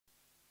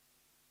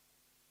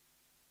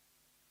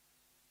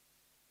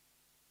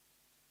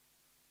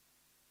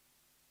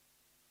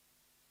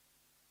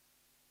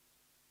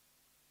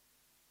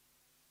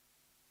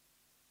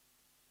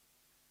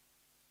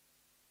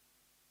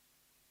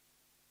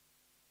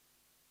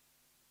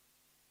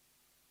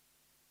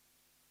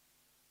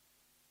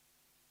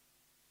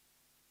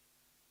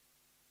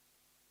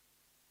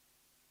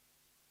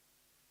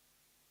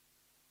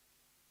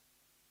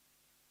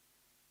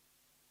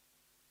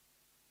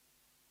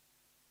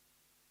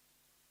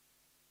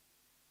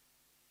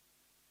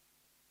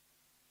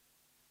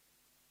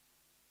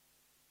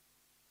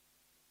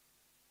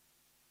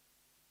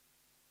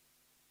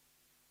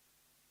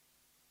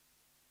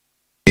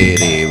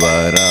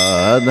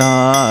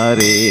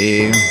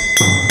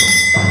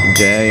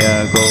Jaya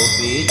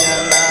Gopi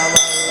Jana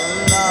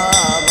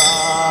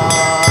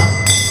Vallabha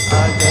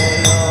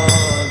Jaya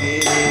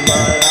Girivaradhari Jaya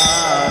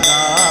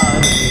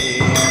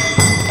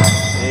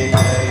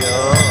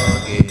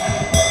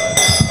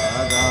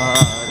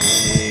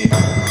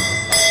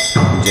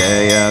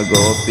Girivaradhari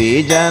Jaya Gopi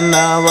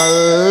Jana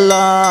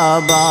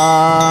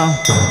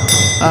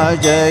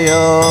Vallabha Jaya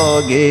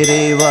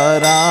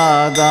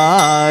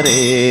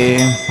Girivaradhari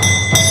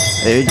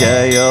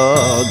Jaya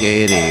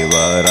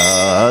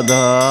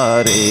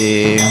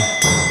Girivaradhari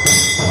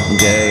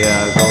Jaya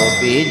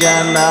Gopi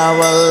Jana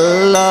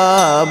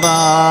Vallabha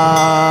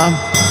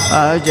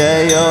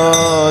Jaya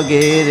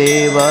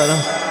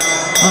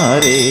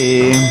Girivaradhari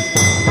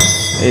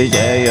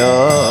Jaya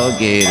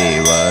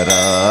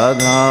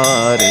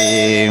Girivaradhari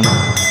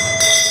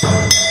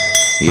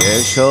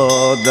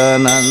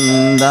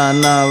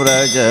Yashodanandana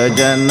Vraja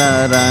Jana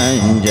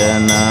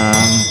Ranjana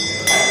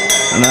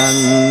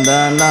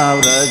Nandana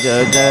Vraja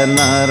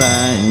Jana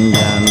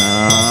Ranjana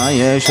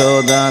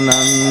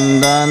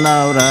Yashodanandana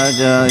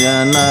Vraja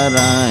Jana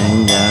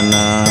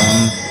Ranjana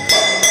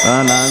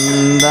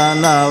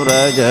Nandana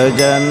Vraja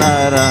Jana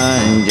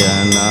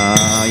Ranjana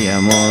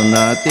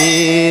Yamuna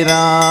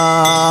Tira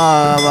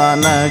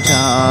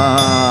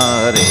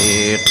Vanachari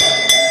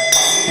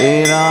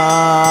Tira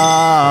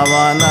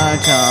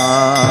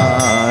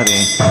Vanachari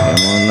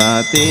Yamuna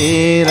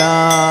Tira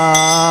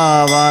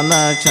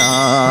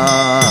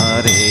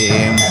Vanachari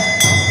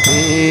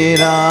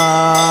Tira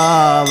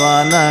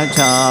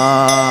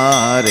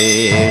Vanachari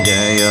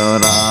Jaya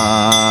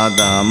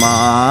Radha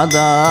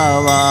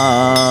Madhava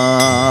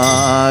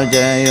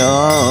Jaya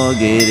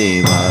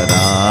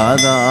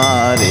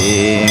Girivaradhari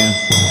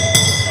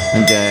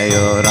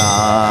Jaya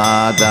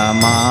Radha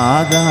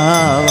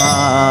Madhava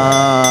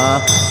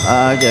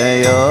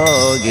Jaya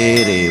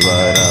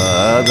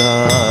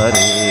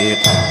Girivaradhari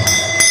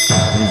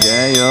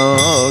Jaya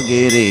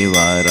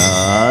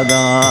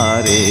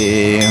Girivaradhari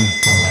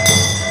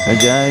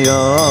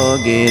Jaya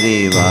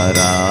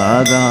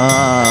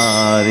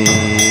Girivaradhari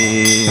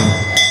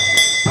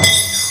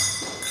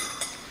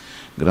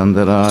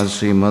Grandharaj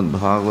Srimad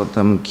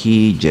Bhagavatam ki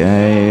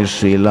jai,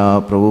 Srila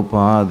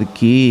Prabhupada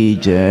ki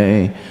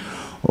jai.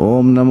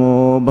 Om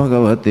Namo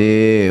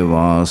Bhagavate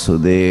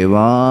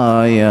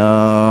Vasudevaya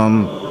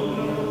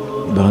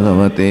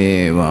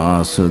Bhagavate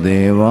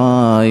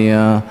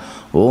Vasudevaya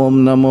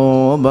Om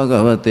Namo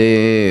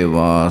Bhagavate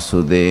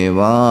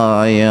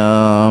Vasudevaya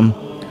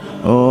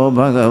O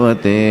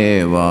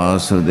Bhagavate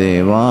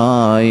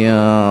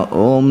Vasudevaya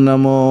Om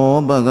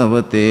Namo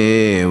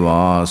Bhagavate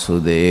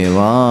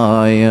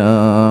Vasudevaya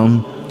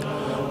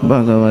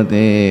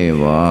Bhagavate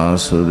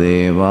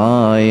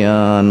Vasudevaya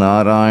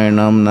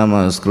Narayanam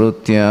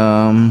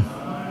Namaskrutyam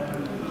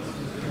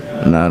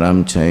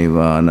Naram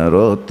Chaiva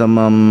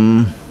Narottamam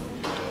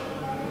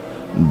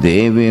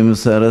Devim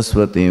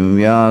Saraswatim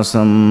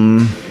Vyasam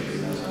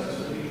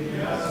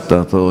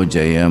Tato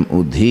Jayam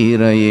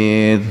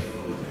Udhirayed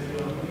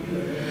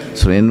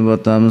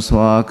Srinvatam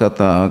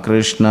Swakata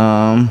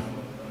Krishna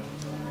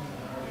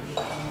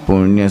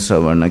Punya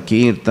Savana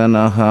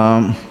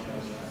Kirtanaha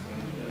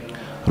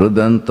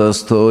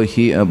Hrudantasto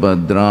hi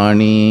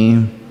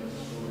abhadrani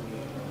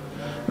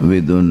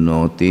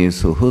Vidunnoti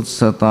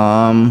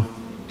suhutsatam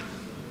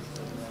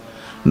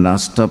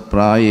Nasta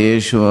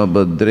prayeshu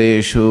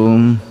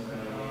abhadreshu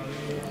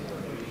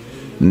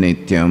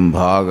Nityam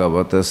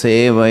bhagavata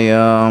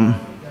sevaya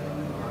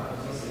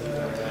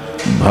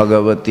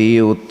Bhagavati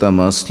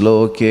uttama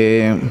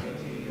sloke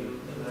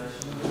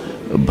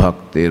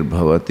Bhaktir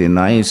bhavati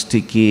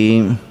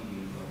naistiki.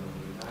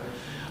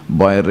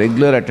 By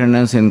regular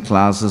attendance in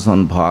classes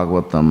on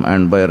Bhagavatam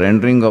and by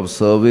rendering of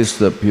service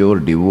to the pure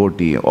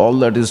devotee, all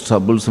that is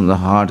troublesome in the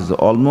heart is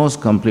almost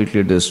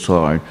completely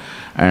destroyed,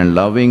 and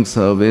loving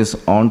service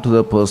unto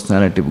the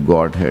personality of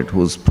Godhead,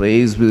 whose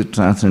praise with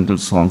transcendental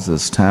songs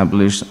is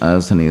established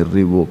as an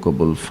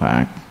irrevocable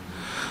fact.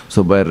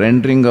 So by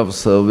rendering of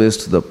service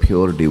to the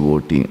pure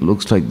devotee,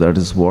 looks like that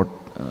is what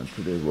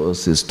today's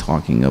verse is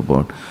talking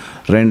about.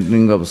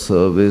 Rendering of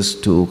service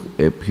to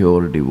a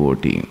pure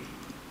devotee.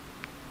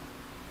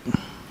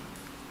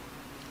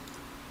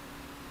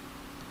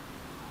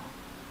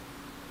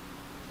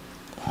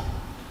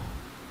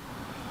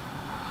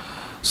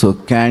 So,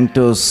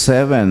 Canto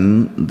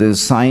 7, The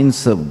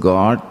Signs of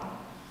God,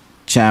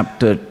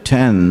 Chapter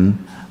 10,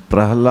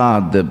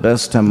 Prahlad, the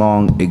best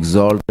among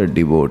exalted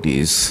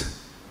devotees.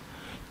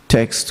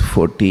 Text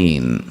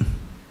 14.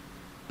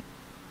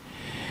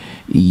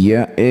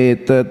 Ya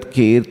etat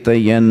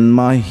kirtayan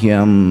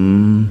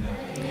mahyam,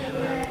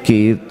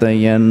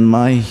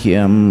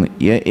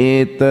 ya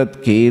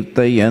etat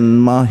kirtayan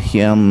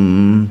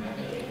mahyam,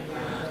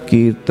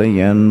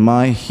 Kirtayan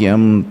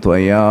mahyam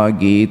tvaya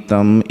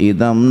geetam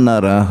idam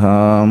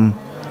naraha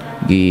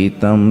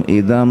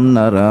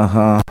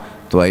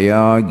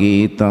tvaya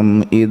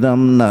geetam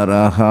idam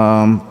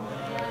naraha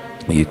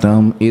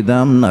idam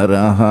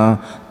naraha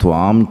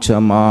tvam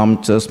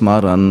chamam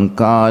chasmaran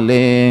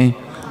kale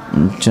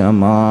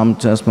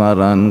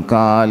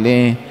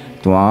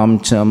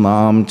Tvam cha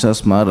mam cha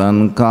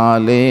smaran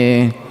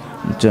kale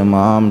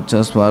Chamam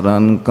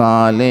chaswaran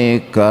kale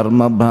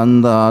karma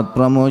bandhat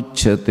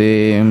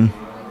pramuchyate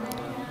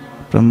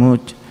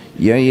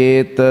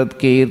yayetat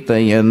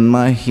kirtayan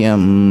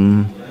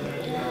mahyam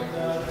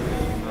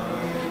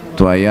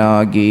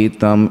tvaya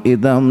gitam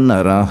idam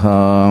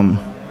naraha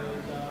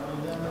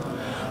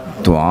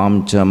tvam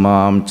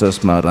chamam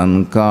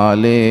chasmaran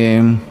kale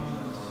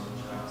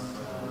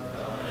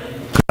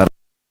karma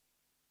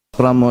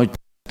pramuchyate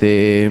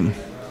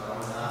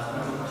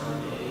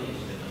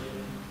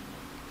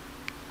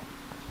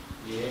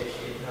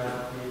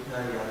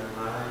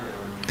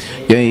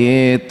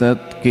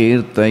yayetat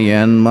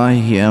kirtayan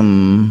mahyam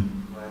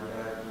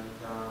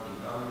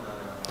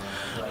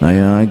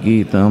naya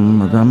gitam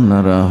madam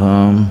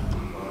naraham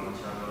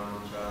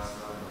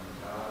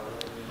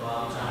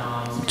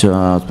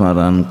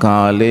chasmaran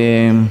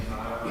kale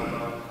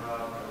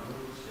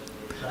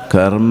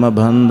karma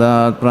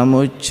bandhat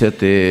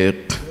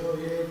pramuchyate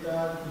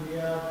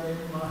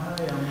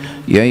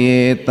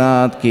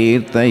yayetat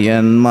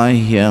kirtayan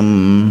mahyam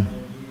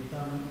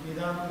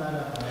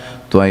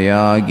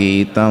Tvaya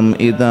gitam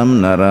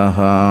idam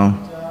naraha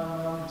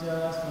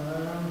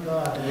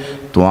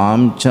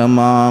Tvam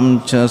chamam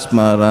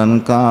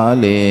chasmaran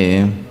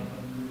kale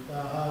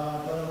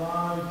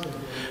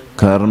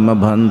Karma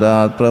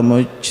bandhat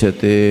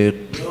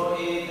pramuchyate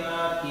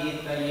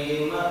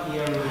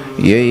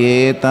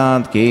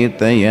Yayetat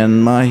kirtayan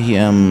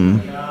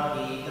mahyam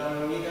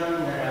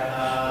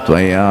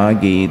Tvaya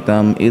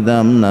gitam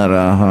idam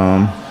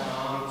naraha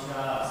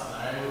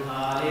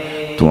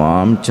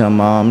Tvam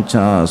chamam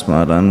cha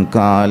smaran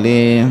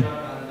kale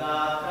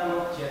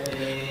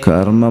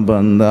karma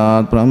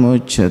bandhat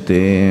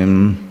pramuchyate.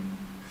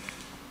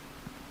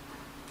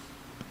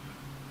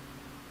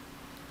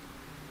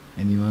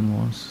 Anyone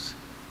wants to say?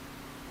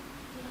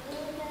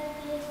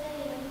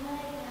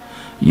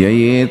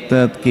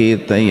 Yayetat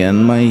kirtayan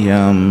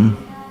mayam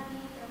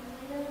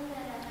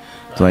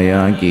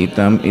tvaya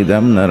gitam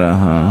idam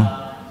naraha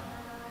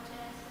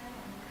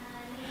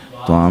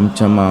Tvam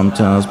chamam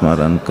cha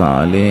smaran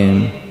kale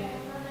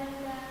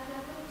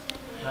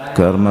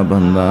karma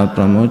bandhat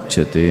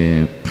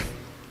pramuchyate.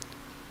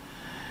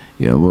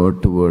 Yeah,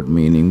 word to word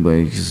meaning by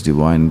His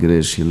Divine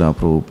Grace Srila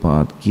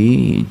Prabhupada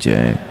ki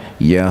jai.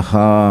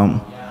 Yaha,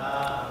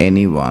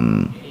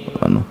 anyone,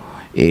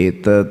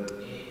 etat,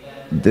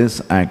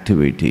 this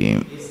activity,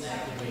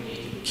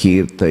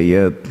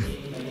 kirtayat,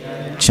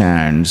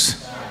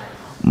 chants,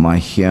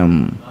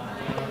 mahyam,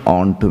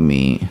 onto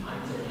me,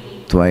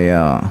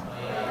 tvaya,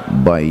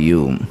 by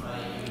you,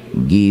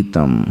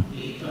 Geetam,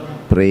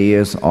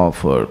 prayers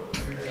offered,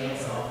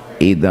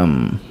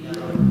 Idam,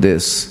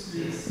 this,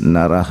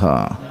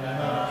 Naraha,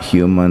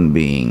 human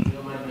being,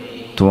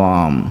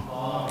 Tvam,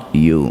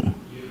 you,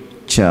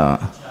 Cha,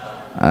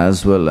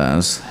 as well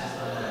as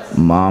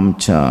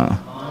Mamcha,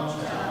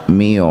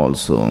 me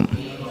also,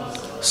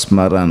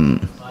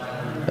 Smaran,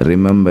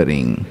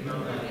 remembering,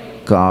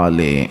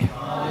 Kale,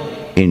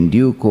 in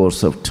due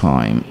course of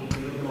time,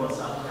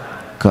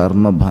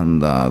 Karma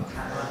Bandhat,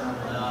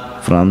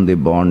 from the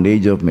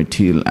bondage of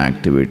material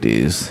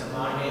activities,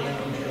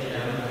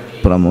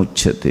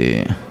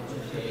 pramuchyate,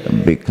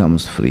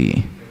 becomes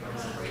free.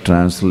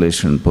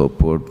 Translation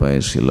purport by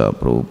Srila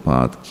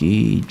Prabhupada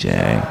ki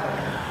jai.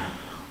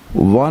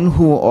 One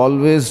who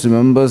always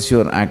remembers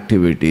your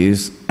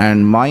activities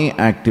and my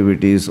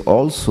activities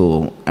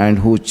also, and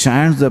who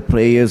chants the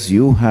prayers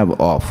you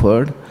have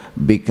offered,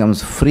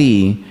 becomes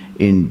free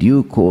in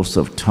due course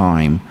of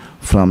time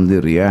from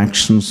the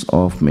reactions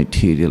of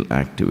material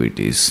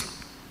activities.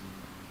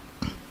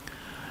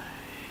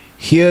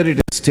 Here it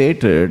is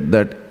stated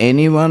that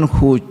anyone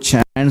who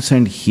chants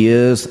and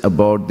hears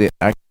about the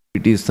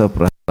activities of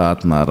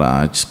Prahlad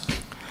Maharaj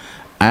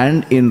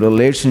and in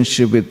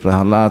relationship with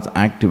Prahlad's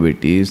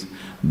activities,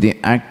 the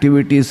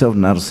activities of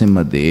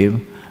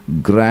Narasimhadev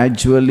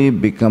gradually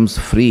becomes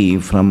free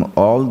from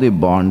all the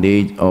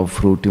bondage of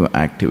fruitive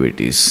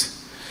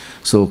activities.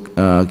 So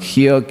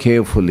hear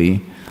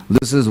carefully,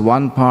 this is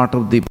one part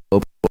of the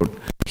purport.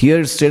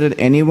 Here it stated,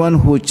 anyone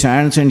who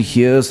chants and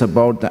hears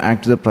about the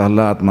activities of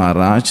Prahlad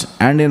Maharaj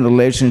and in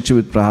relationship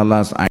with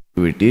Prahlad's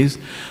activities,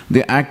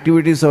 the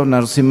activities of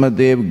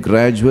Narasimhadev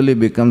gradually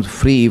becomes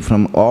free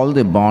from all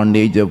the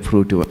bondage of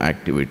fruitive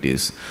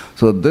activities.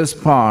 So this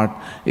part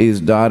is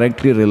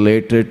directly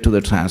related to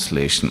the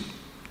translation.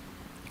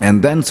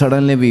 And then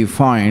suddenly we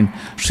find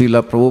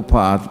Srila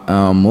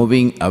Prabhupada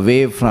moving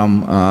away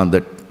from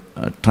the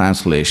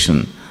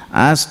translation.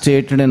 As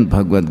stated in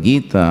Bhagavad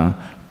Gita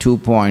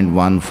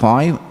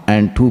 2.15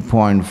 and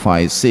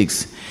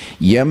 2.56,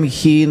 Yam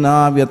hi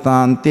na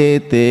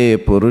vyatante te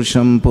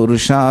purusham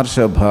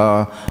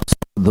purusharshabha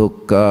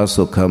dukkha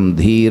sukham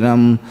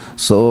dhiram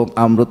so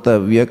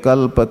amrutavya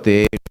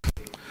kalpate.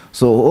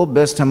 So, O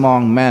best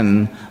among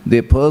men,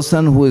 the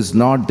person who is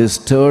not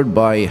disturbed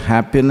by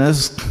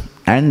happiness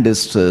and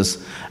distress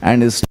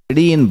and is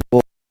steady in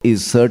both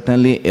is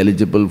certainly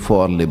eligible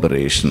for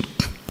liberation.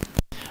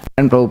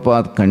 And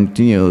Prabhupada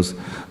continues,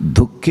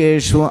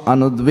 Dukkeshu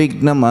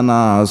anudvigna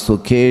mana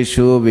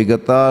sukheshu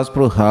vigata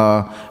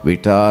spruha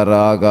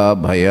vitaraga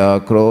bhaya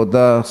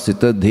krodha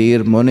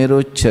sitadhir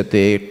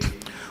muniruchyate.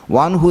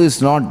 One who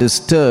is not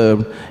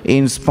disturbed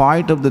in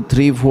spite of the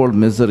threefold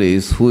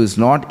miseries, who is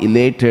not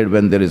elated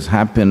when there is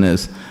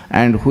happiness,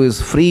 and who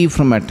is free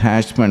from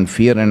attachment,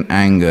 fear and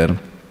anger,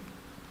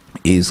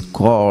 is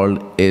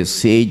called a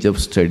sage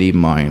of steady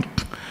mind.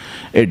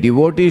 A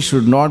devotee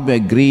should not be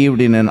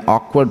aggrieved in an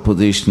awkward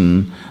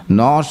position,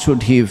 nor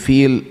should he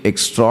feel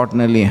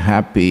extraordinarily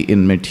happy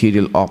in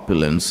material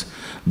opulence.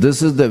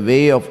 This is the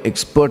way of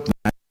expert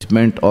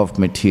management of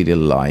material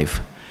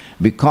life.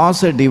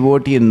 Because a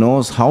devotee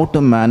knows how to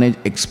manage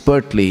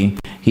expertly,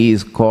 he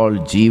is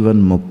called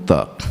Jivan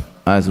Mukta.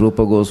 As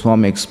Rupa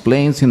Goswami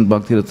explains in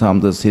Bhakti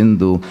Rasamrita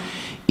Sindhu,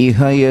 Iha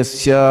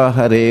yasya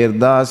Hare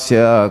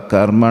Dasa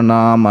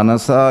karmana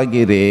manasa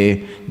gire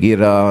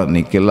gira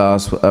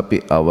nikilasva api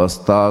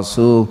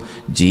avastasu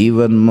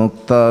Jivan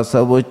Mukta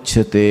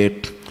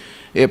savuchyate.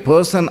 A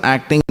person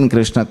acting in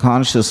Krishna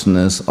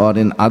consciousness, or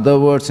in other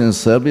words in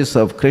service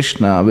of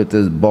Krishna with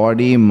his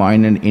body,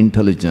 mind and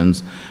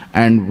intelligence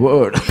and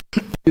word,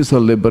 is a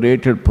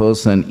liberated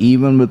person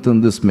even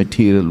within this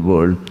material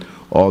world,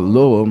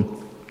 although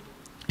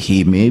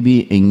he may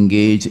be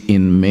engaged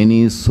in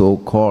many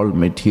so-called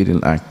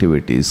material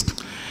activities.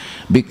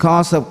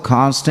 Because of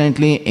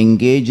constantly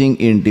engaging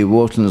in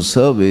devotional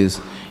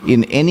service,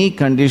 in any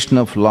condition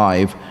of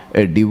life,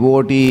 a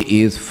devotee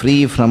is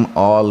free from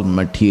all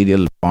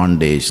material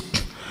bondage.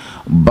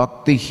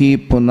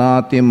 Bhaktihi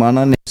punati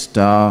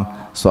mananishta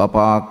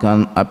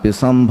swapakan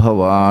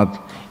apisambhavat.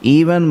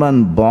 Even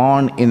one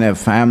born in a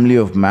family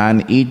of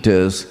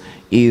man-eaters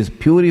is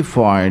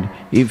purified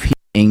if he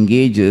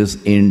engages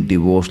in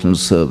devotional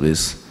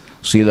service.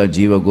 Srila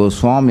Jiva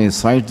Goswami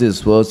cites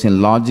this verse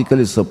in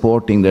logically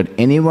supporting that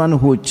anyone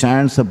who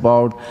chants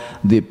about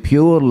the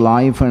pure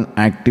life and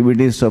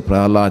activities of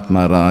Prahlad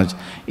Maharaj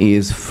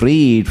is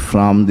freed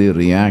from the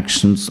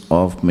reactions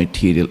of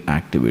material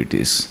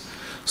activities.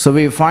 So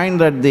we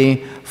find that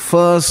the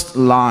first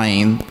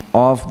line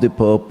of the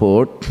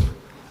purport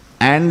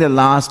and the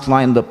last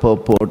line of the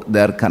purport,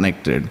 they are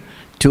connected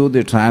to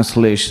the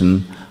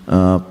translation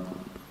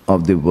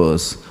of the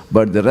verse.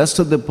 But the rest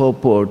of the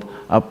purport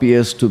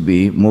appears to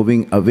be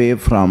moving away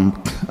from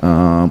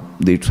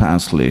the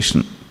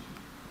translation.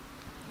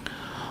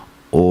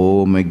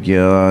 Om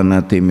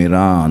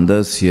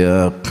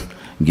Jnanatimirandasya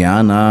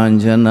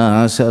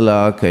Jnananjana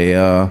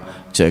Shalakaya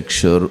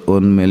Chakshur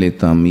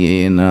Unmilitam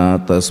Yena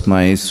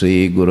Tasmai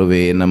Sri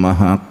Gurave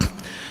Namaha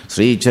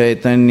Sri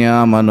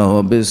Chaitanya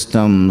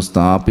Manobhistam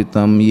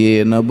Stapitam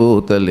Yena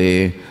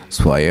Bhutale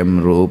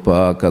Swayam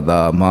Rupa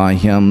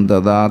Kadamahyam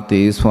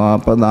Dadati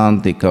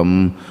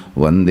Swapadantikam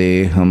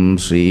Vandeham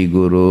Sri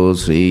Guru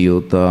Sri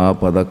Yuta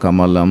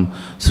Padakamalam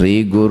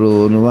Sri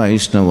Guru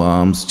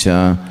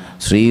Vaishnavamscha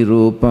Sri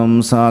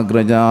Rupam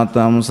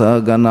Sagrajatam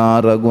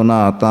Sagana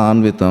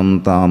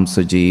Ragunatanvitam Tam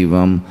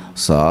Sajivam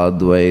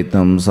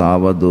Sadvaitam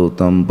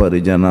Savadutam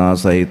Parijana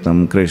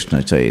Sahitam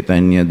Krishna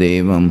Chaitanya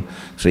Devam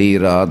Sri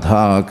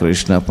Radha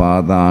Krishna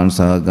Padan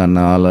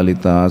Sagana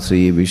Lalita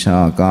Sri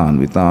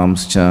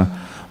Vishakhanvitamscha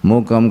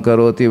Mukam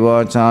karoti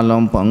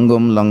vachalam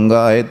pangum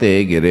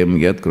langayate girim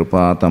yat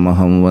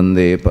kripatamaham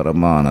vande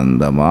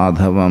paramananda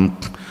madhavam.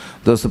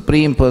 The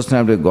Supreme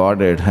Personality of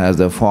Godhead has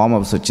the form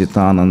of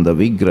Sachitananda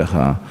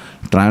Vigraha,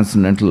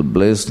 transcendental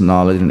bliss,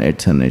 knowledge and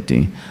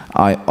eternity.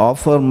 I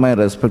offer my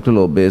respectful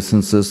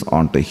obeisances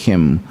unto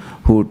Him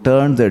who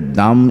turns the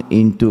dumb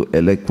into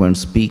eloquent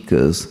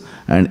speakers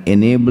and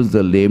enables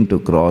the lame to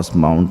cross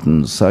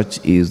mountains. Such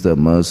is the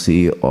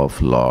mercy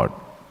of Lord.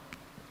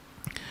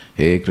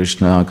 Hare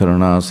Krishna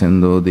Karuna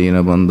Sindhu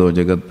Dinabandho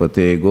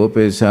Jagatpate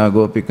Gopesha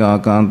Gopika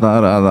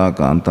Kanta Radha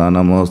Kanta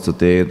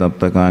Namostate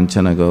Tapta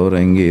Kanchana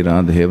Gaurangi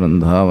Radhe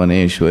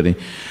Vrindavaneshwari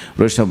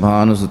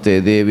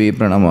Vrishabhanusute Devi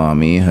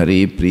Pranamami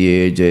Hari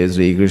Priye Jai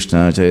Sri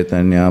Krishna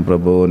Chaitanya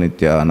Prabhu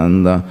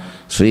Nityananda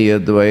Sri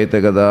Advaita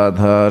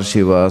Gadadhar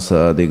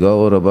Shivasadi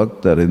Gaura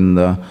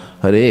Bhaktarinda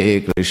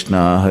Hare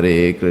Krishna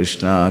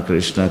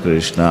Krishna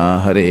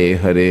Krishna Hare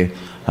Hare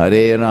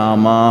Hare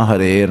Rama,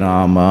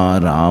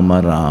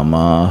 Rama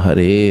Rama,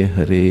 Hare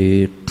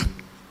Hare.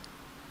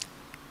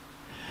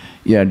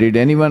 Yeah, did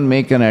anyone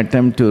make an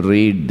attempt to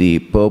read the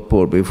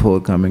purport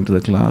before coming to the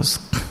class?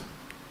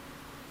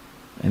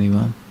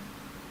 Anyone?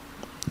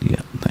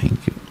 Yeah,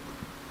 thank you.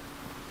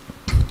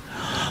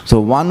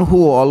 So one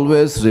who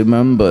always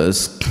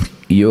remembers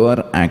your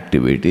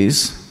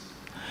activities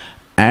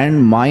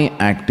and my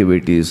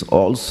activities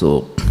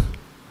also,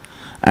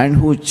 and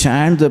who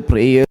chant the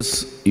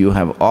prayers you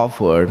have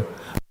offered,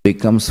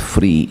 becomes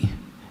free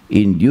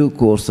in due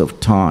course of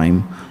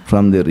time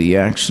from the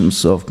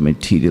reactions of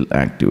material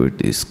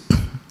activities.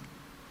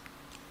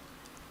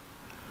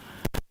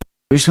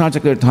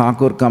 Vishnachakra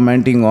Thakur,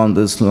 commenting on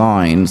this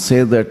line,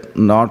 says that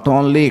not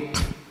only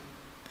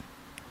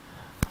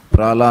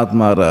Prahlad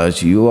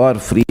Maharaj, you are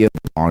free of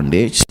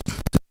bondage.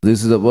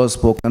 This is a verse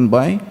spoken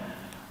by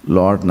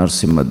Lord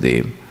Narasimha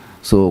Dev.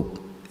 So,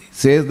 it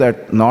says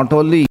that not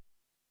only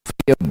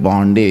free of of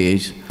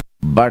bondage,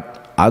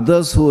 but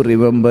others who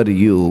remember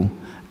you,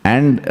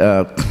 and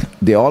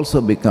they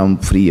also become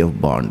free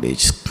of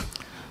bondage.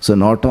 So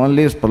not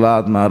only is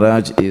Prahlad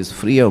Maharaj is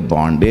free of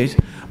bondage,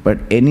 but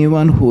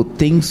anyone who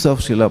thinks of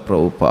Srila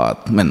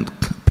Prabhupada,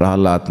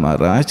 Prahlad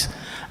Maharaj,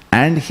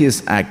 and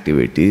his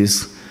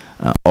activities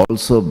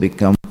also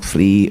become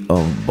free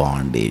of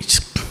bondage.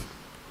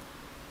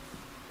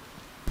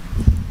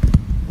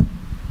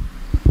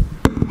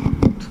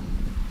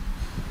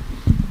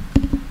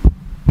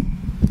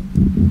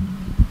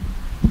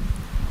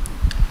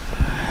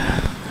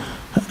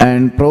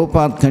 And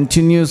Prabhupada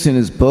continues in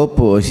his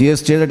purpose. He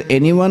has stated,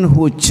 anyone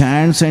who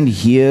chants and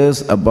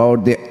hears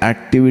about the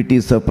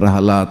activities of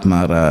Prahlad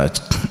Maharaj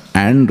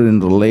and in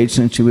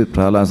relationship with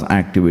Prahlad's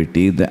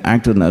activity, the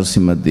act of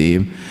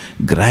Narasimhadev,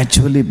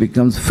 gradually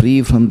becomes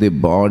free from the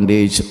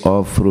bondage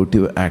of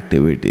fruitive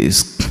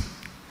activities.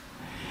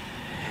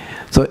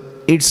 So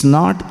it's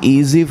not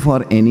easy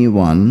for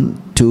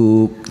anyone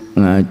to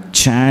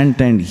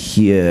chant and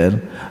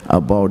hear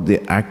about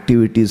the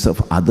activities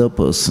of other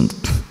persons.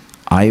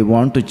 I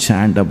want to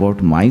chant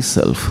about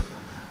myself.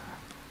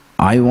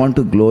 I want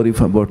to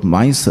glorify about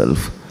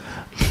myself.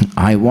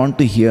 I want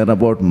to hear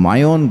about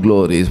my own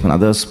glories when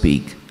others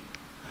speak.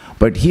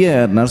 But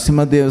here,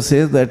 Narasimhadev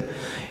says that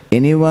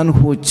anyone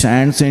who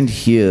chants and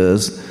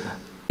hears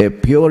a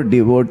pure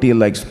devotee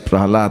like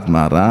Prahlad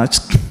Maharaj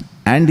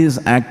and his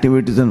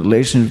activities in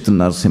relationship to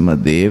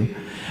Narasimhadev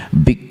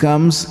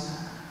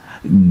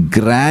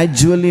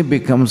gradually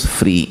becomes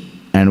free.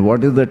 And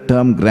what is the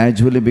term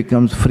gradually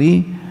becomes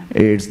free?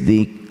 It's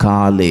the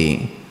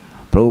Kale.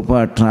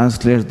 Prabhupada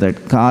translates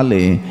that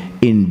Kale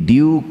in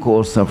due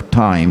course of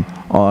time,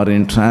 or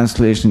in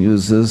translation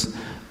uses,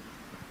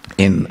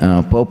 in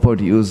purport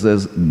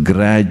uses,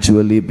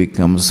 gradually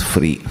becomes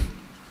free.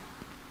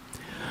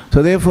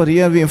 So therefore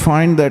here we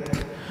find that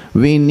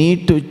we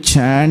need to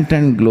chant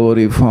and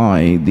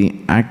glorify the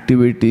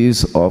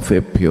activities of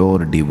a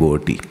pure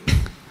devotee.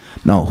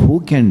 Now who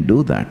can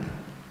do that?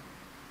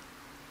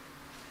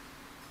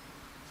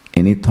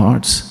 Any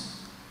thoughts?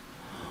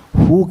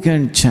 Who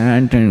can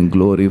chant and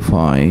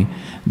glorify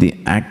the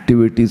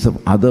activities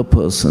of other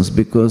persons?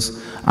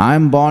 Because I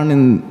am born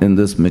in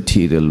this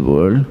material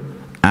world,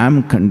 I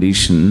am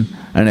conditioned,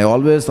 and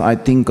I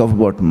think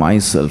about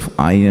myself,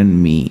 I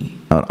and me,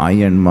 or I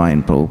and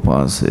mine,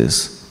 Prabhupada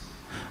says.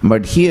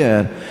 But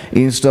here,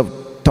 instead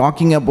of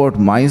talking about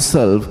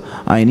myself,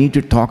 I need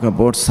to talk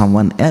about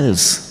someone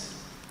else.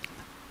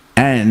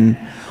 And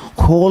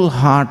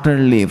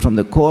wholeheartedly, from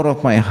the core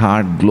of my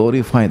heart,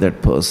 glorify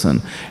that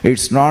person.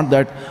 It's not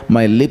that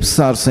my lips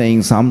are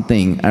saying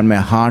something and my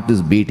heart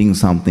is beating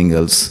something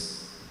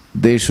else.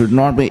 They should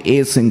not be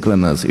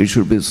asynchronous, it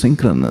should be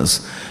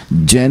synchronous.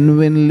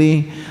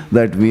 Genuinely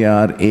that we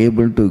are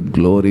able to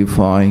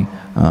glorify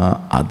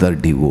other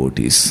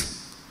devotees.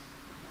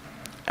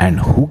 And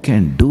who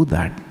can do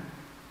that?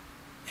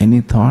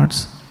 Any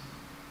thoughts?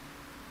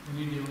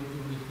 Any devotee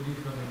who is free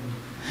from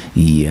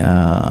envy.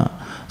 Yeah.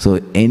 So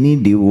any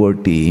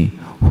devotee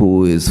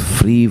who is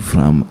free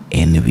from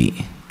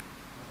envy,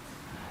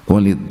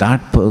 only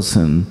that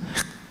person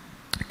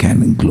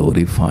can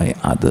glorify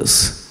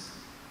others.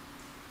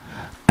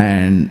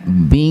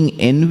 And being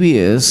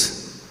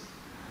envious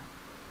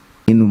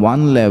in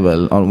one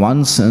level or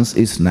one sense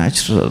is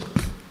natural,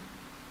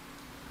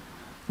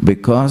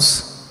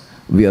 because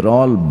we are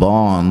all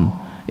born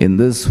in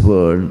this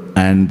world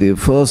and the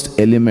first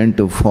element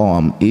to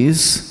form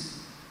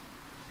is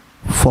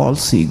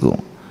false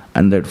ego.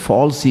 And that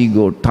false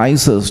ego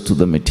ties us to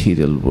the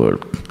material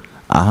world,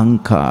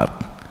 ahankar.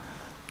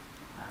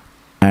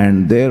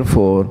 And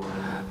therefore,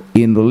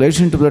 in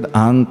relation to that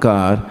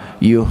ahankar,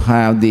 you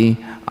have the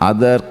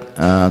other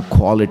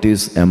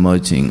qualities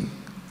emerging.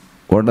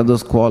 What are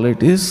those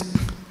qualities?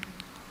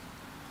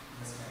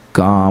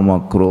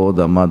 Kama,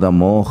 Krodha, Mada,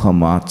 Moha,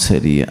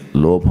 Matsarya,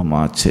 Lobha,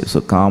 Matsarya. So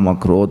Kama,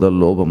 Krodha,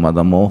 Lobha,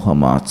 Mada, Moha,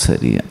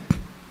 Matsarya.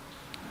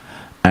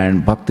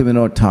 And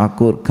Bhaktivinoda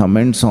Thakur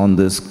comments on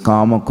this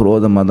Kama,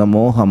 Krodha, Mada,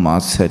 Moha,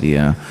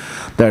 Matsarya,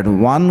 that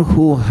one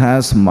who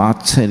has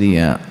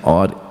Matsarya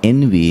or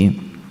envy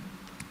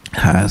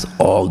has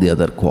all the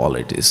other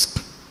qualities.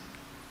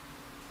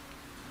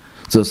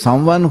 So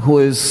someone who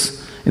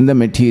is in the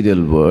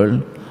material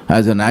world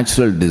has a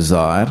natural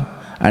desire,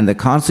 and the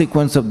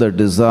consequence of the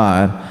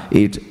desire,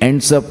 it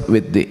ends up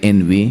with the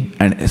envy,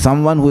 and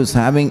someone who is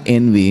having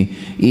envy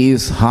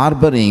is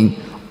harboring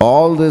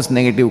all these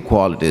negative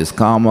qualities,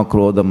 Kama,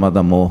 Krodha,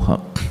 Mada,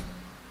 Moha.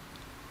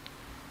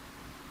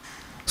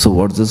 So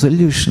what's the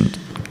solution?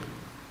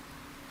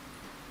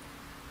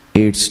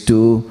 It's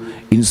to,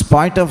 in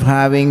spite of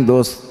having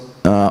those,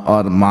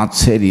 or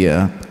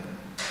Matsarya,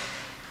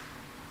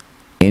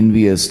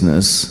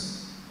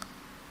 enviousness,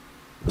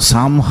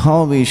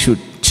 somehow we should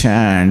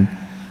chant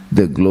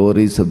the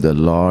glories of the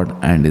Lord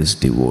and His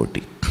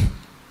devotee.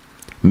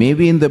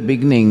 Maybe in the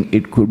beginning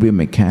it could be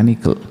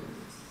mechanical.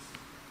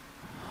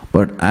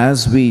 But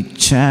as we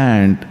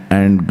chant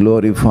and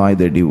glorify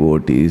the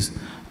devotees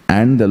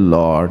and the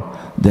Lord,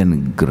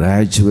 then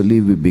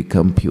gradually we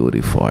become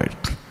purified.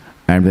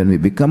 And when we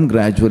become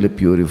gradually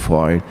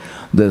purified,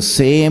 the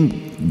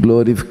same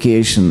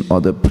glorification or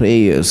the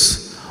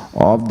prayers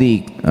of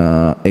the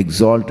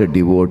exalted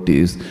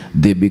devotees,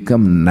 they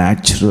become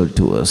natural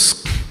to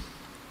us.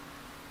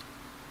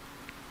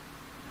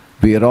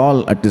 We are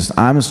all, at least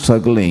I'm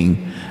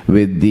struggling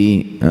with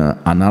the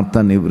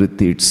anartha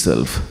nivritti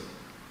itself.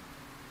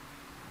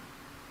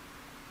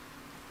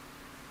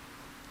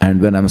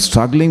 And when I'm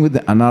struggling with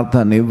the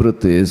anartha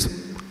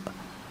nivrittis,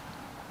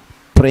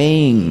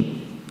 praying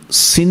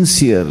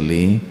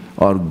sincerely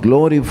or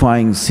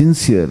glorifying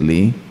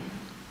sincerely,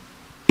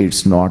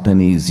 it's not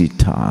an easy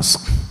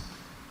task.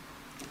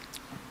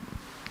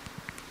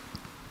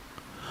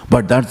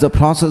 But that's the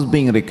process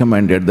being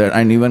recommended.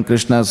 And even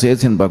Krishna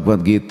says in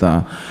Bhagavad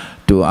Gita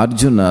to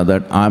Arjuna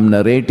that I'm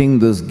narrating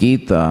this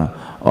Gita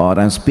or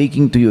I'm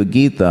speaking to you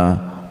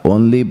Gita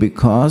only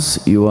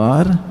because you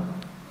are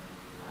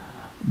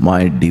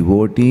my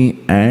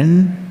devotee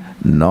and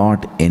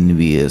not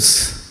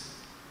envious.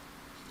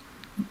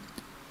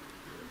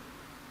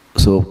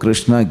 So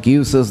Krishna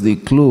gives us the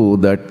clue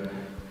that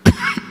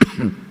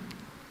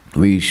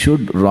we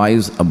should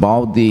rise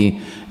above the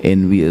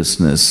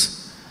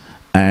enviousness.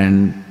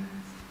 And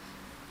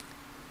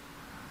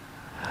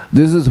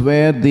this is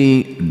where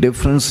the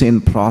difference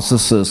in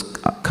processes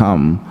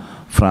come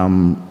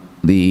from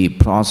the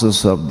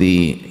process of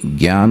the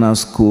Jnana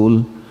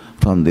school,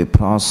 from the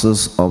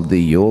process of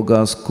the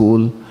Yoga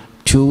school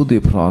to the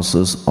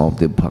process of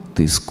the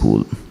Bhakti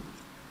school.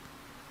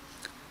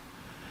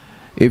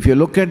 If you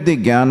look at the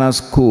Jnana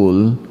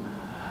school,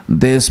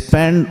 they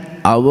spend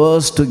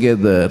hours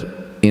together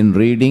in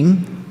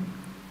reading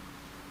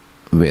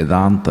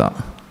Vedanta.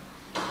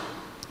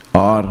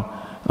 Or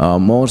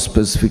more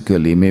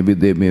specifically, maybe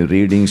they may be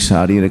reading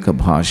Sharirika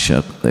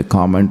Bhashya, the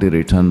commentary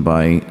written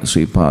by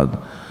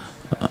Sripad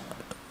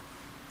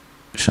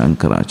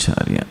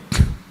Shankaracharya.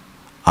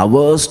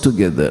 Hours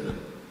together.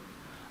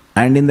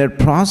 And in that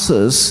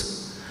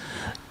process,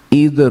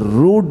 is the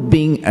root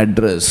being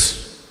addressed?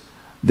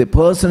 The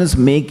person is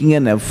making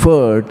an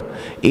effort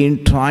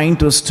in trying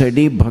to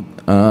study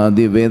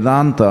the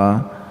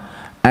Vedanta,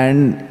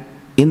 and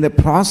in the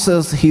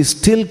process he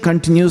still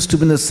continues to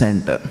be in the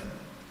center.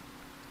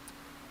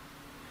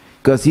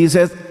 Because he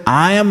says,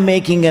 I am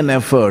making an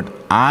effort,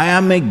 I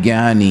am a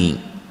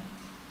jnani,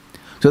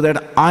 so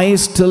that I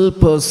still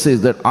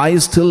persist, that I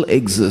still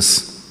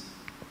exist.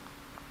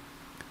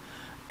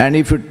 And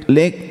if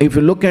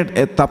you look at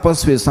a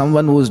tapasvi,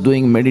 someone who is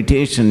doing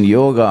meditation,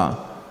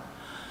 yoga,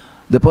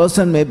 the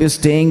person may be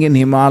staying in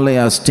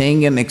Himalayas,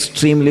 staying in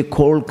extremely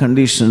cold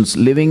conditions,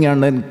 living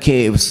under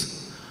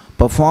caves,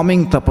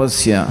 performing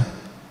tapasya,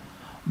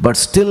 but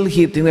still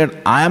he thinks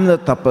that I am the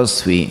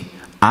tapasvi,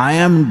 I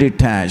am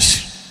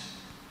detached.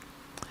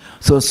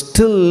 So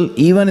still,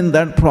 even in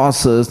that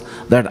process,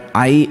 that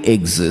I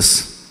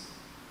exist.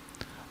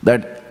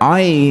 That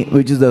I,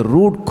 which is the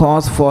root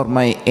cause for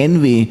my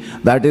envy,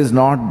 that is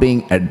not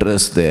being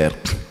addressed there.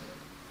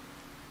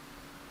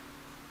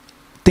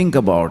 Think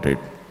about it.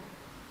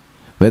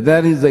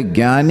 Whether he's a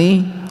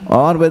jnani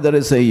or whether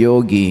it's a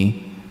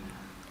yogi,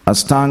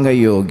 Ashtanga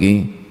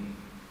yogi,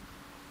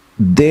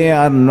 they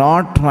are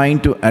not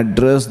trying to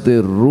address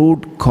the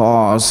root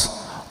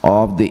cause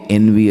of the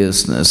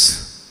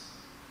enviousness.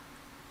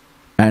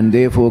 And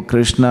therefore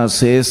Krishna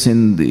says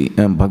in the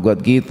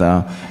Bhagavad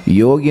Gita,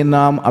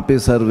 Yoginam api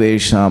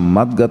sarvesham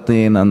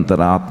madgaten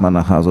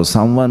antaratmanaha. So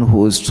someone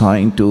who is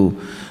trying to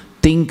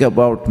think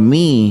about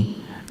me,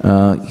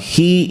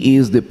 he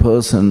is the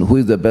person who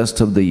is the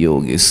best of the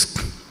yogis.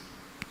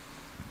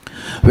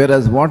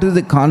 Whereas what is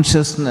the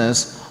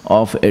consciousness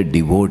of a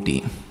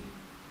devotee?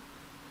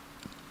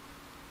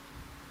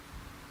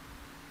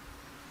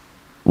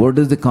 What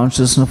is the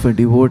consciousness of a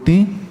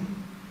devotee?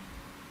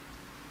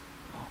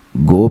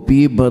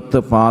 Gopi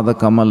bhatta pada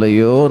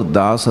kamalayor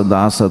dasa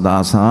dasa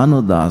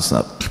dasanu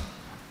dasa.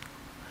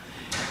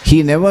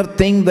 He never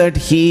thinks that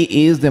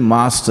he is the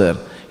master.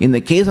 In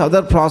the case of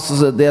other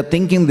processes, they are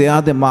thinking they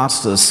are the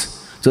masters.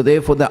 So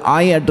therefore the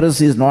I address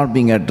is not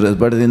being addressed.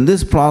 But in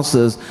this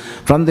process,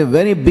 from the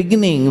very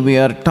beginning, we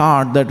are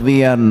taught that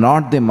we are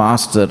not the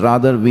master.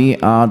 Rather, we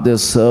are the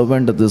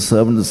servant of the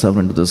servant, the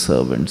servant of the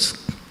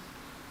servants.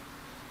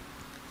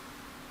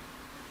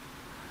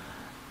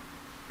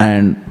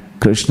 And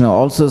Krishna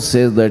also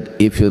says that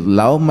if you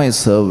love my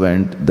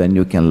servant, then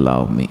you can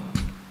love me.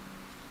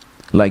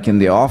 Like in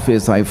the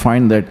office, I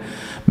find that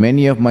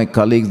many of my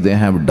colleagues, they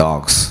have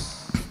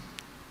dogs.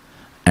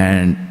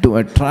 And to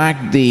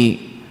attract the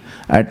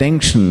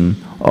attention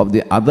of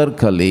the other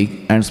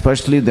colleague, and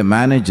especially the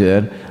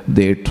manager,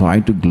 they try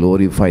to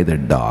glorify the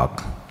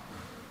dog.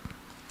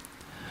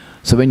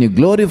 So when you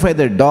glorify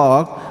the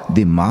dog,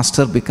 the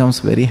master becomes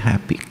very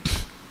happy.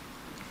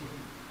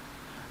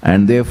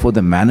 And therefore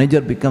the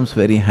manager becomes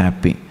very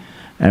happy.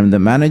 And when the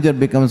manager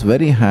becomes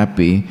very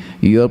happy,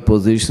 your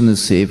position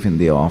is safe in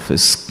the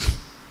office.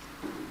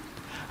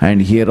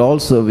 And here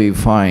also we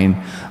find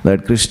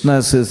that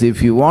Krishna says,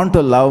 if you want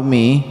to love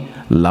me,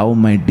 love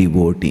my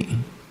devotee.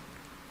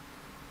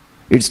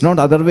 It's not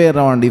other way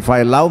around. If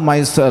I love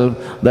myself,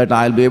 that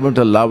I'll be able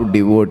to love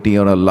devotee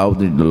or love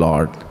the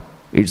Lord.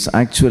 It's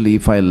actually,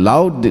 if I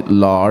love the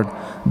Lord,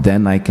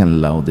 then I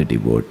can love the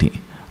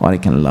devotee or I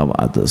can love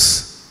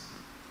others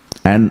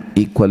and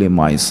equally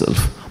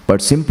myself.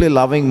 But simply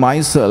loving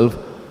myself,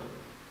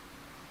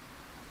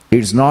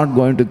 it's not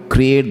going to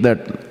create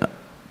that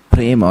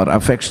prema or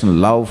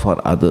affection, love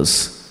for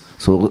others.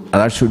 So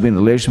that should be in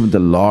relation with the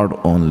Lord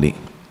only.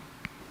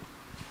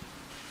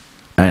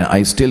 And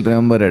I still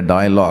remember a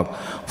dialogue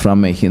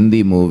from a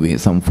Hindi movie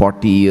some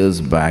 40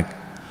 years back.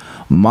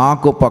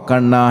 माँ को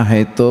पकड़ना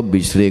है तो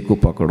बिछड़े को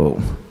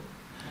पकड़ो.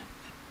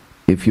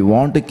 If you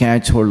want to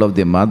catch hold of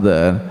the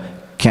mother,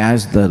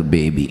 catch the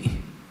baby.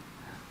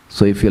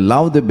 So if you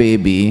love the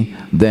baby,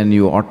 then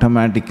you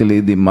automatically,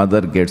 the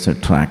mother gets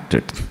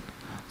attracted.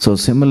 So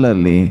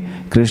similarly,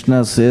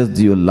 Krishna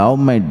says, you love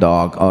my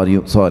dog, or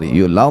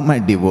you love my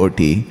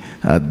devotee,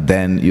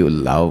 then you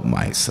love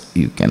myself,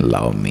 you can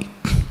love me.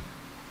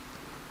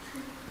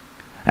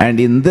 And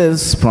in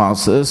this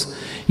process,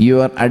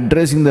 you are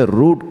addressing the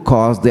root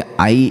cause, the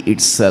I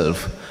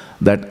itself,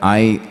 that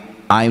I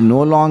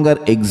no longer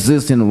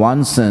exist in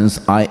one sense,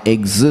 I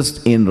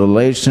exist in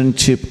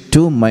relationship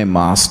to my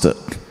master,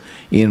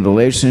 in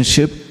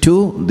relationship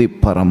to the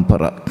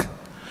parampara.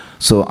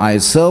 So I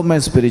serve my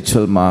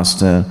spiritual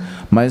master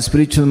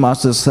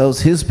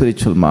serves his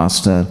spiritual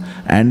master,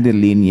 and the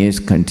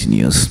lineage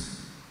continues.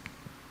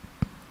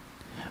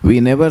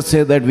 We never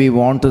say that we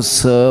want to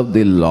serve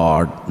the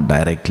Lord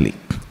directly.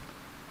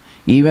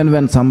 Even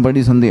when somebody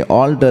is on the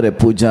altar, a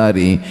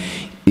pujari,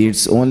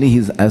 it's only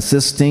he's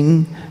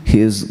assisting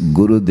his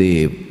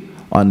Gurudev.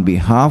 On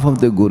behalf of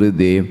the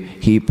Gurudev,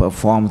 he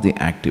performs the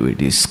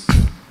activities.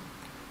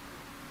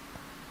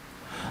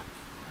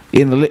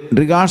 In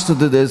regards to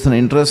this, there's an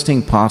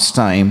interesting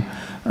pastime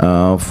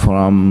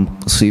from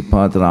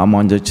Sripad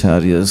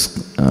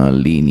Ramanujacharya's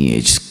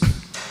lineage.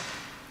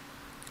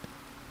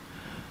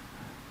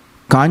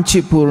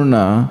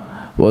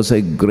 Kanchipurna was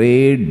a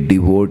great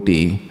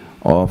devotee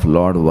of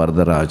Lord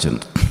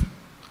Vardarajan.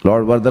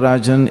 Lord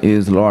Vardarajan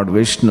is Lord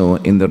Vishnu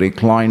in the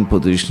reclined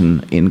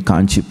position in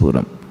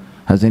Kanchipuram.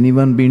 Has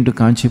anyone been to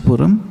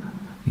Kanchipuram?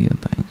 Yeah,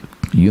 thank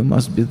you. You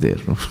must be there.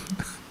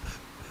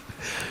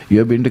 You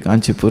have been to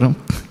Kanchipuram?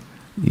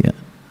 Yeah.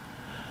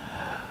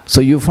 So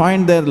you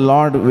find that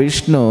Lord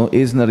Vishnu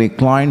is in a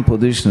reclined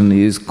position.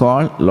 He is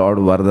called Lord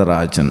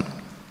Vardarajan.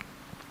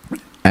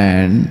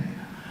 And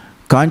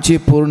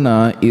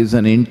Kanchipurna is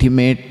an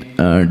intimate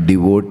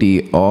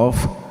devotee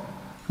of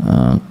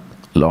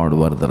Lord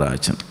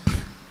Vardarajan.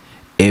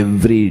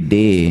 Every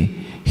day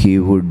he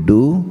would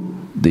do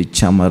the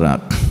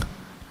chamarak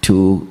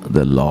to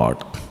the Lord.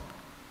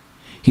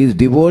 His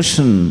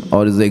devotion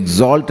or his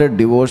exalted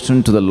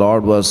devotion to the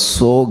Lord was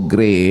so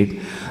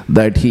great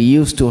that he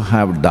used to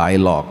have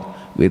dialogue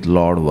with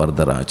Lord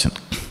Vardarajan.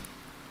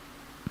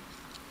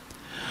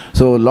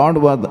 So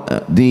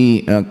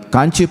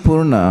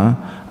Kanchipurna,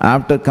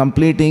 after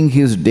completing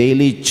his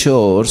daily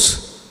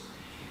chores,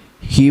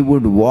 he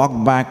would walk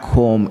back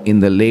home in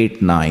the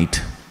late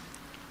night.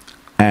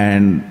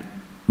 And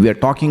we are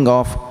talking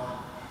of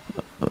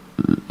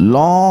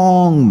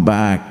long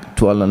back,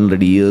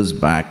 1200 years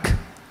back.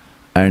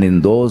 And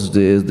in those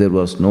days, there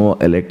was no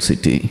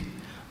electricity,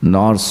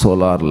 nor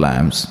solar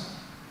lamps.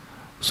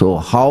 So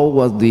how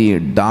was the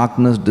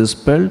darkness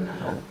dispelled?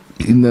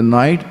 In the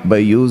night, by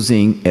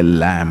using a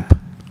lamp,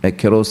 a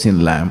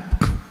kerosene lamp.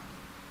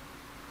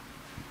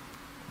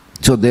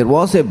 So there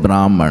was a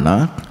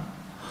Brahmana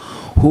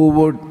who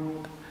would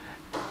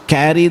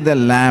carry the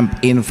lamp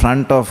in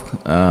front of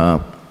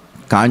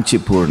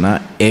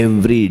Kanchipurna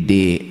every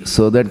day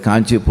so that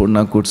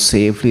Kanchipurna could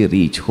safely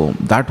reach home.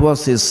 That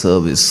was his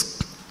service.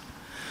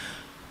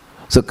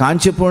 So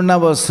Kanchipurna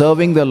was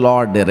serving the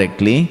Lord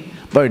directly,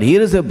 but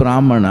here is a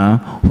Brahmana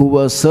who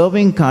was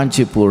serving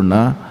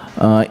Kanchipurna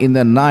in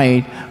the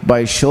night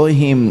by showing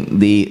him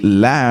the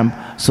lamp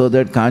so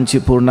that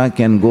Kanchipurna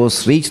can go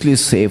richly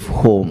safe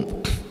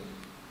home.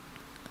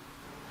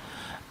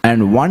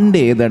 And one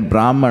day that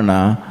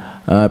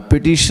Brahmana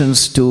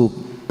petitions to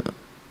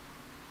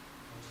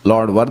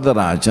Lord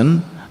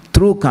Vardarajan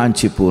through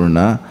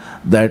Kanchipurna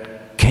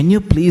that, can you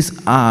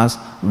please ask,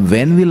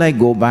 when will I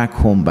go back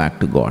home, back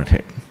to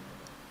Godhead?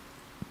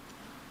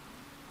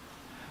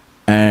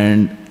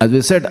 And as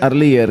we said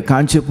earlier,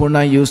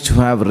 Kanchipurna used to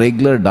have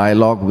regular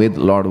dialogue with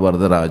Lord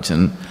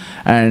Vardarajan.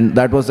 And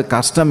that was the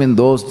custom in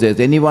those days.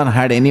 Anyone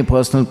had any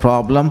personal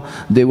problem,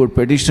 they would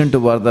petition to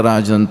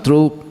Vardarajan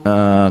through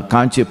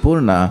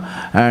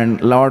Kanchipurna,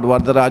 and Lord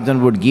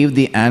Vardarajan would give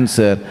the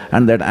answer,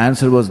 and that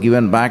answer was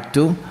given back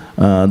to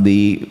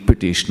the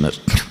petitioner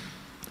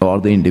or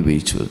the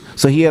individual.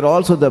 So here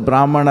also the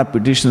Brahmana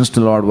petitions to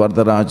Lord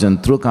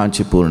Vardarajan through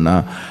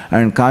Kanchipurna,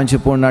 and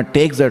Kanchipurna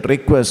takes that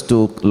request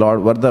to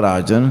Lord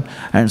Vardarajan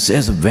and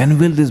says, when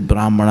will this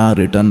Brahmana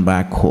return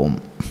back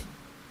home?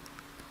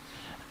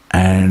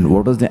 And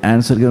what was the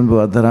answer given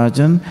by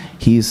Vardarajan?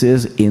 He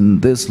says, in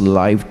this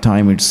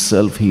lifetime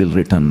itself, he'll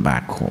return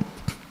back home.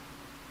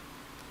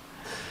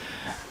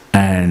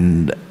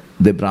 And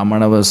The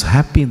Brahmana was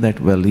happy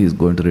that, well, he is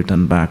going to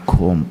return back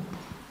home.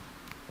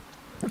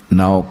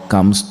 Now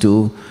comes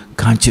to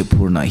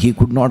Kanchipurna. He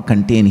could not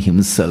contain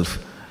himself.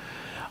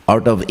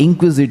 Out of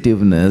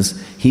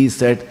inquisitiveness, he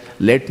said,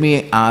 let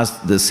me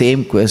ask the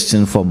same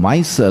question for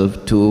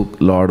myself to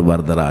Lord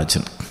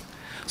Vardarajan.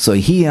 So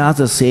he asked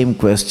the same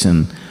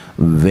question,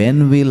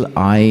 when will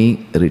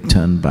I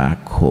return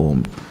back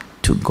home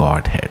to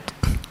Godhead?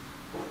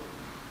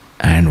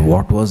 And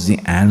what was the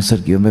answer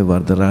given by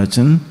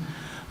Vardarajan?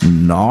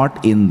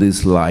 Not in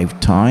this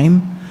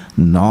lifetime,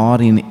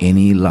 nor in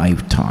any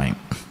lifetime.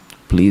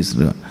 Please,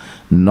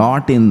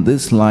 not in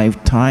this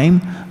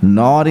lifetime,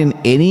 nor in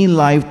any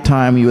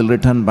lifetime you will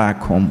return back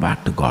home,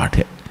 back to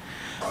Godhead.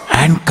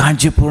 And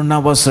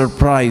Kanchipurna was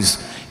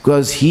surprised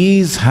because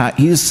he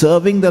is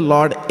serving the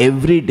Lord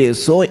every day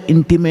so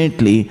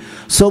intimately,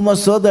 so much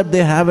so that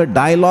they have a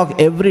dialogue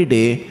every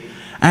day.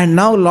 And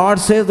now Lord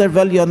says that,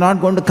 well, you are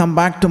not going to come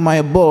back to my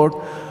abode,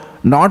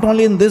 not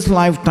only in this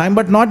lifetime,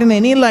 but not in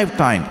any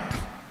lifetime.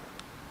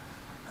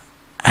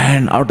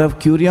 And out of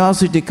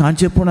curiosity,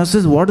 Kanchipurna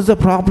says, what is the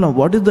problem?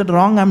 What is the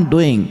wrong I'm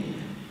doing?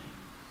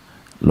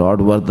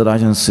 Lord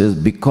Vardarajan says,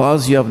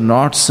 because you have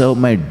not served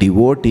my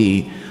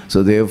devotee,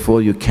 so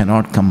therefore you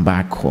cannot come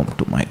back home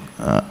to my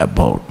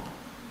abode.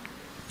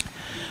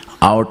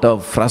 Out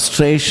of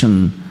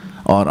frustration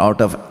or out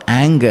of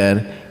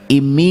anger,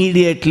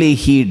 immediately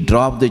he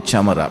dropped the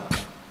chamara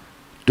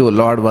to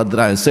Lord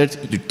Vardarajan. He said,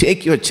 you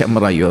take your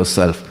chamara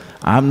yourself.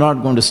 I'm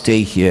not going to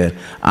stay here.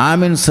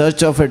 I'm in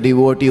search of a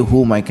devotee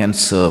whom I can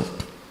serve.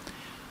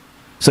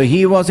 So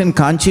he was in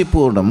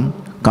Kanchipuram,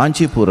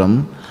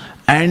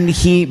 and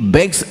he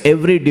begs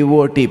every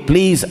devotee,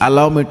 please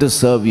allow me to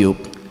serve you.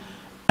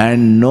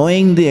 And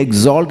knowing the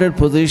exalted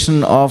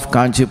position of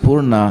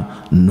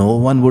Kanchipurna, no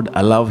one would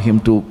allow him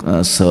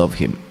to serve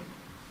him.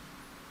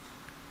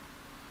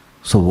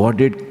 So what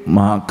did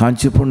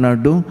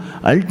Kanchipurna do?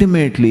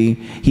 Ultimately,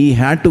 he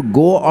had to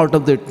go out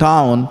of the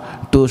town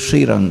to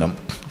Srirangam.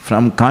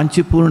 From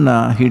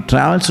Kanchipurna, he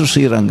travels to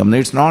Srirangam.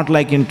 It's not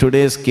like in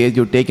today's case,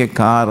 you take a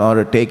car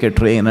or take a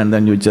train and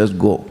then you just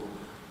go.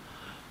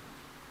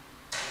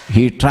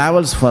 He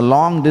travels for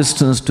long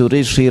distance to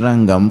reach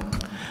Srirangam,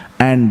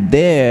 and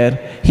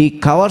there he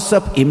covers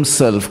up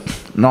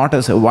himself, not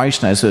as a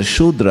Vaishnava, as a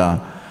Shudra,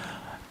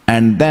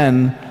 and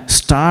then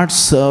starts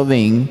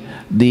serving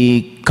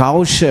the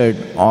cowshed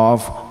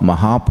of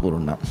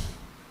Mahapurna.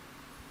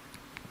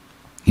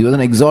 He was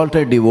an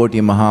exalted devotee,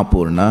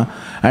 Mahapurna,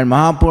 and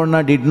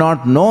Mahapurna did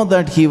not know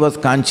that he was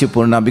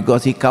Kanchipurna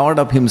because he covered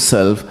up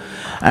himself,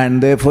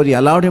 and therefore he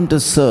allowed him to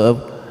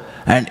serve.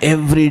 And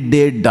every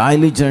day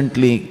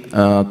diligently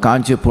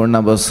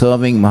Kanchipurna was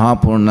serving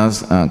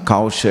Mahapurna's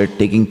cowshed,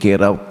 taking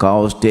care of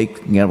cows,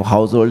 taking care of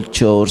household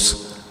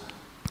chores.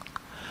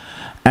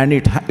 And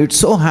it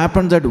so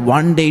happened that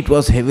one day it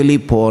was heavily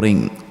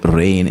pouring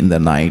rain in the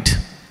night.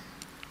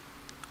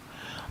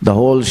 The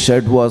whole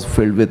shed was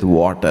filled with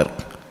water.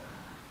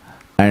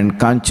 And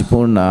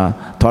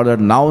Kanchipurna thought that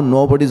now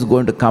nobody is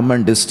going to come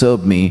and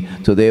disturb me.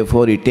 So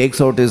therefore he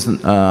takes out his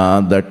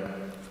that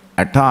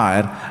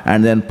attire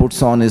and then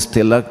puts on his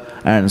tilak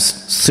and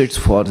sits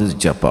for his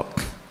japa.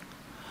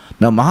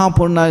 Now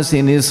Mahapurna is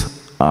in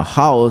his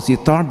house. He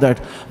thought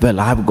that, well,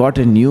 I have got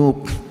a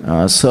new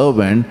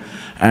servant,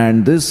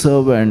 and this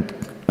servant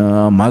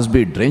must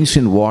be drenched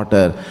in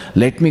water.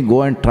 Let me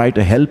go and try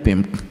to help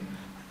him.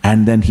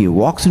 And then he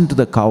walks into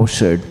the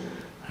cowshed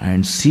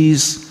and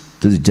sees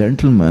this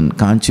gentleman,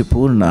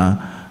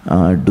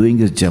 Kanchipurna, doing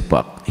his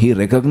japa. He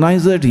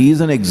recognizes that he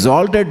is an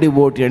exalted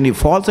devotee and he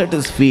falls at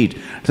his feet.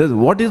 He says,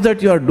 what is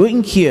that you are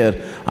doing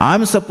here? I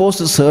am supposed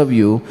to serve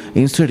you.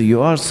 Instead,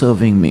 you are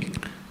serving me.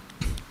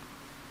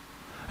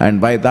 And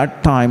by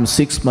that time,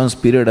 6 months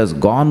period has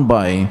gone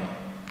by,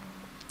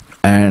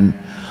 and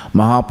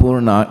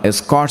Mahapurna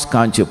escorts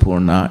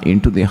Kanchipurna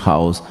into the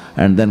house,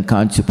 and then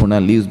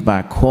Kanchipurna leaves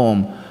back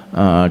home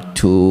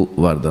to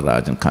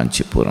Vardarajan,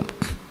 Kanchipuram.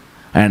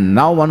 And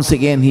now once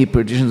again he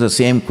petitions the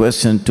same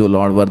question to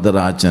Lord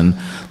Vardarajan,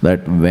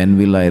 that when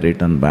will I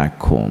return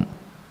back home?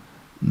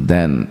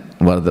 Then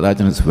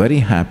Vardarajan is very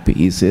happy.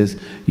 He says,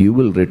 you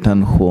will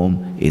return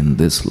home in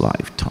this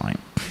lifetime.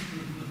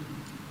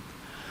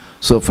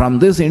 So from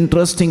this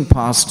interesting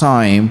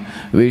pastime,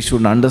 we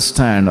should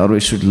understand, or we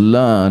should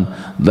learn,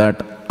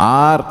 that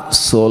our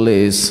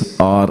solace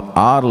or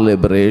our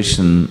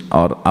liberation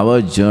or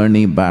our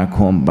journey back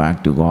home,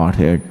 back to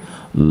Godhead,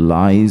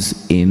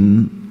 lies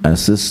in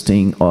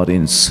assisting or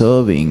in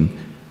serving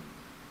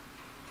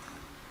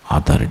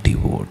other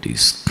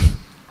devotees.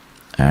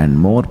 And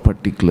more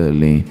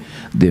particularly,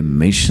 the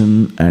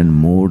mission and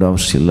mood of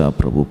Srila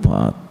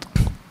Prabhupada.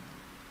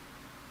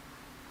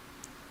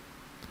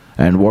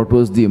 And what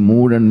was the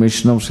mood and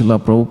mission of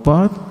Srila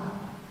Prabhupada?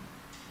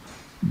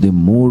 The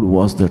mood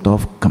was that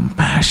of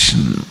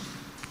compassion.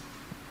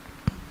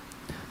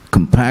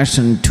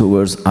 Compassion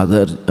towards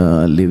other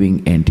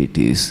living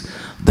entities,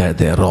 that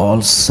they are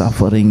all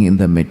suffering in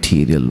the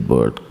material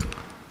world.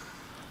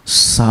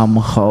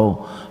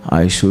 Somehow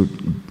I should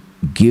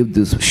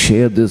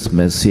share this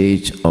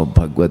message of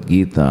Bhagavad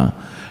Gita,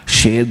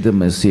 share the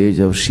message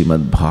of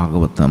Srimad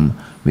Bhagavatam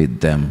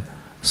with them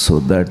so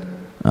that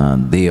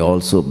they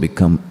also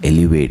become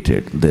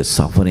elevated. They're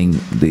suffering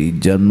the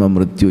Janma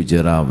Mrityu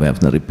Jara, we have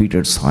the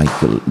repeated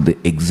cycle, they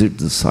exit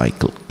the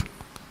cycle.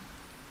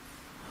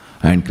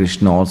 And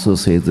Krishna also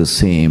says the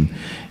same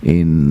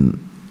in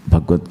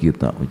Bhagavad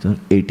Gita, which is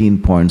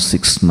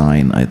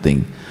 18.69, I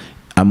think.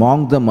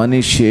 Among the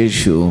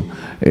Manisheshu,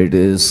 it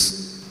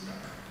is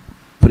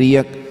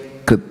Priya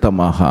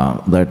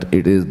Kritamaha, that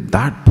it is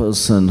that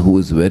person who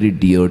is very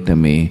dear to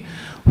me,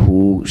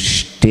 who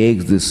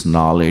takes this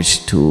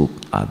knowledge to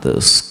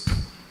others.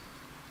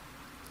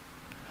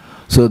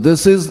 So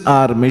this is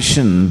our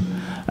mission,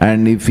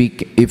 and if we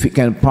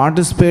can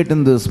participate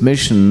in this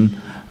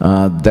mission,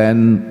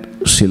 then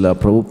Srila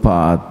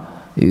Prabhupada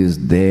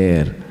is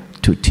there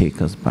to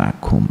take us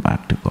back home,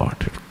 back to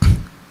Godhead.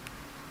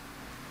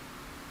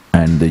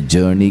 And the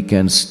journey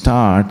can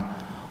start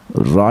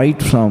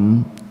right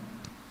from,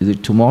 is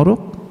it tomorrow?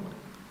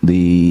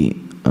 The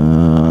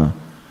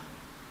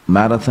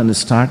marathon is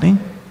starting?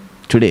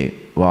 Today.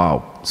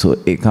 Wow. So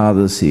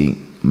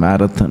Ekadasi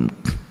marathon.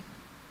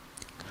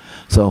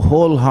 So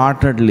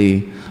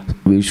wholeheartedly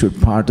we should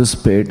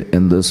participate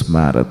in this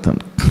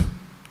marathon.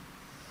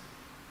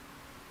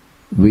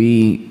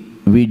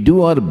 We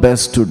do our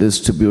best to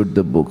distribute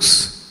the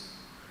books.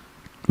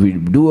 We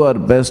do our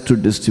best to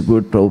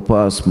distribute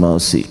Prabhupada's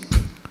mercy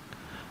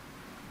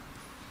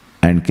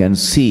and can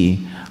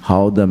see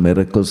how the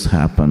miracles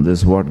happen. This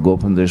is what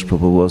Gopandesh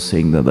Prabhu was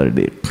saying the other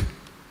day.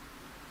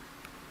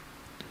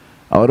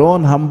 Our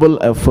own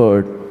humble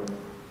effort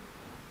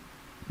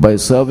by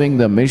serving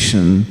the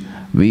mission,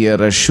 we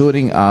are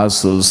assuring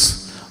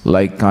ourselves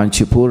like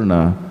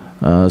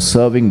Kanchipurna,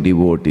 serving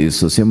devotees.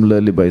 So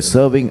similarly, by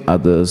serving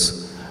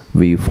others,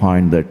 we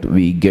find that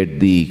we get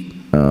the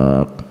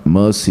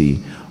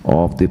mercy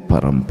of the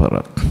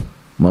parampara,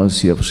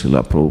 mercy of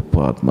Srila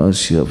Prabhupada,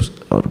 mercy of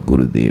our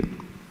Gurudev.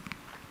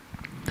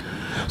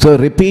 So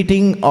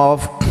repeating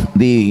of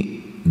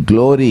the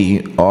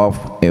glory of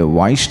a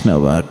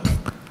Vaishnava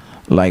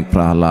like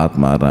Prahlad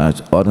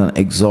Maharaj or an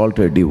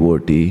exalted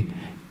devotee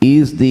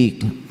is the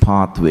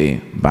pathway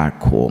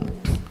back home.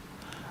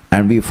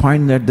 And we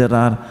find that there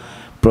are,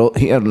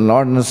 here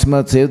Lord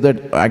Narasimha says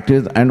that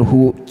actually, and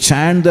who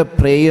chant the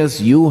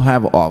prayers you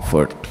have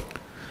offered.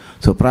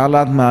 So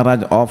Prahlad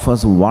Maharaj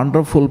offers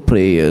wonderful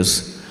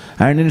prayers,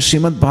 and in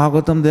Srimad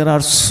Bhagavatam there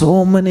are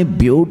so many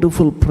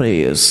beautiful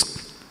prayers.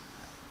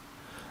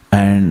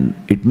 And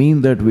it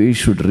means that we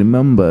should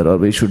remember or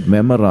we should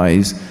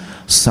memorize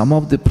some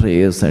of the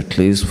prayers at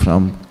least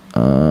from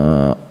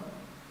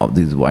of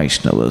these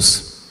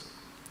Vaishnavas.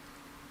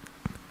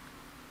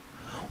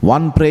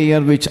 One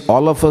prayer which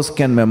all of us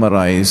can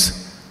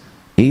memorize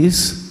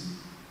is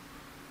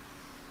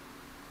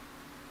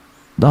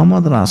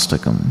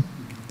Damodarastakam.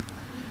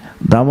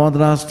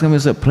 Damodarastakam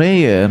is a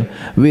prayer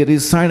we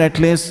recite at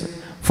least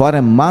for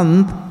a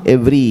month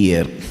every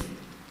year,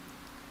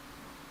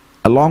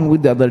 along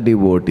with the other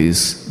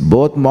devotees,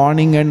 both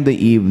morning and the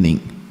evening.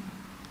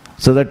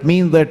 So that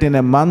means that in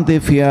a month,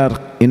 if we are,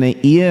 in a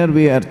year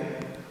we are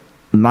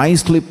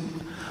nicely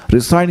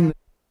reciting,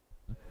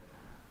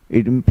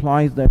 it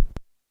implies that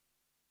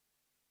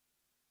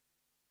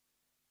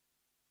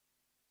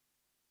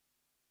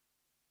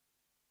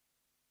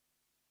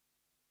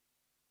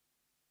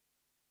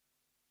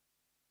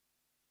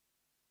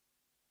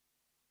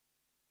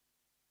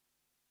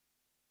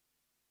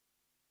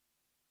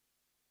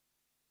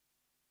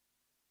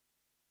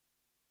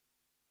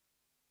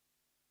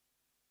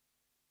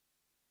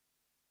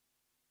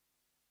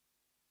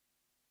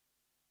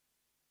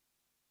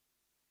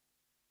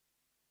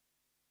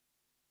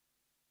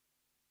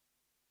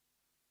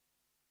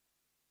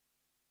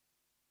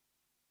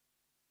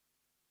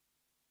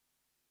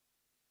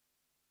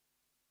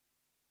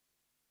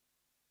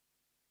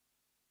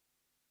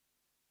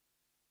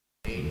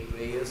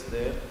prayers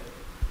there.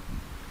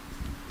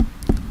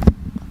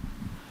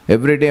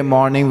 Every day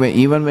morning,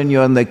 even when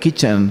you are in the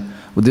kitchen,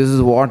 this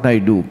is what I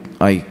do.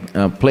 I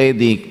play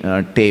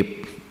the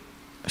tape,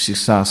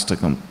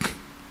 Shikshastakam.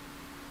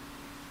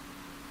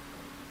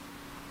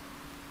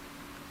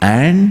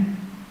 And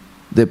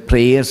the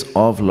prayers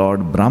of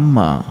Lord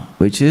Brahma,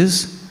 which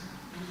is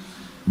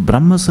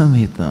Brahma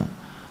Samhita.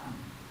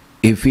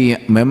 If we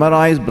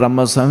memorize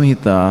Brahma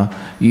Samhita,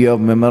 you have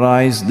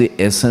memorized the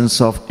essence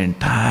of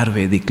entire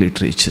Vedic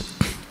literature.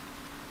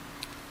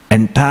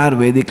 Entire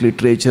Vedic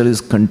literature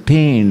is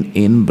contained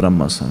in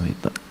Brahma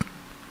Samhita.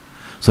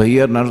 So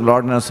here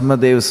Lord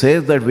Narasimhadev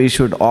says that we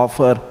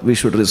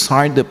should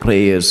recite the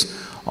prayers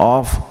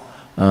of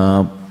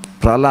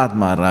Prahlad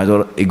Maharaj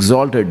or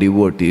exalted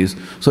devotees.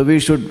 So we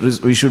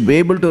should be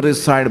able to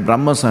recite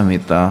Brahma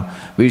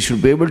Samhita, we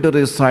should be able to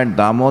recite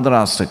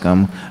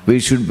Damodarastakam, we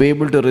should be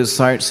able to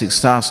recite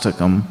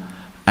Shikshastakam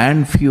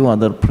and few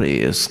other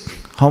prayers.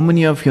 How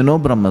many of you know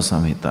Brahma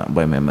Samhita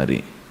by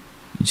memory?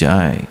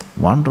 Jai,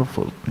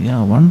 wonderful,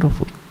 yeah,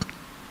 wonderful.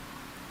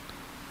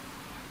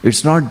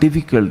 It's not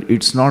difficult,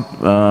 it's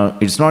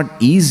not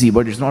easy,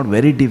 but it's not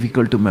very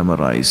difficult to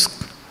memorize.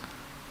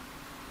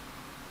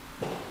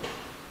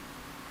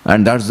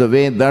 And that's the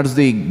way, that's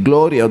the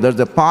glory, or that's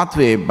the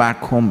pathway back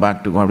home,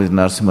 back to God, which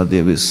Narasimha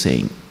Dev is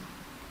saying.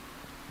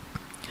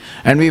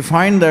 And we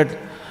find that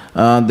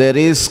there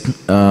is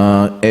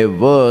a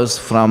verse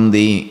from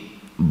the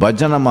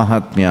Bhajana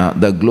Mahatmya,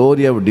 the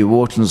glory of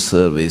devotional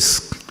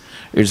service.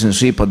 It's in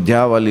Sri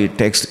Padhyavali,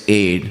 text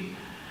 8.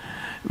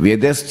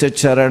 Vedascha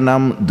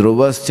charanam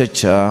dhruvascha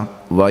cha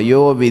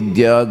vayo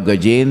vidya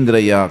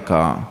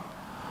gajendrayaka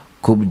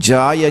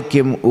kubjaya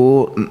kim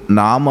u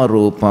nama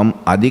rupam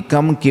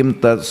adikam kim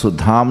tat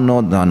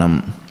sudhamno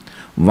dhanam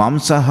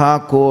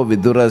vamsaha ko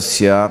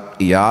vidurasya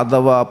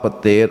yadava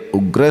pater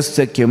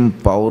ugrasya kim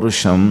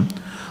paurusham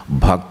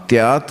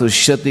bhaktya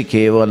tushyati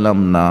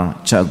kevalam na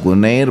cha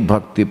gunair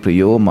bhakti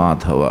priyo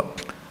madhava.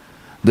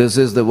 This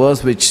is the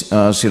verse which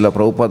Srila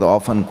Prabhupada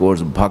often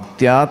quotes,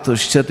 Bhaktya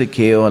tushyati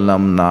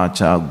kevalam na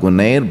cha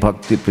gunair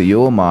bhakti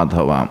priyo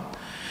madhava.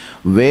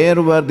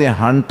 Where were the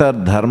hunter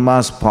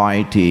Dharma's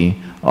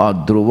piety or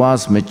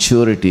Dhruva's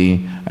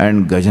maturity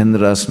and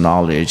Gajendra's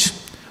knowledge?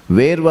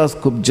 Where was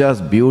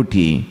Kubja's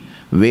beauty?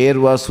 Where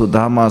was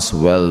Sudhama's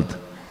wealth?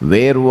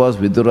 Where was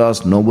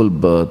Vidura's noble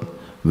birth?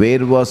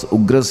 Where was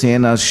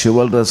Ugrasena's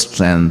chivalrous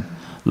strength?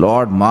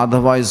 Lord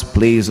Madhava is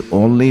pleased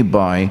only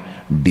by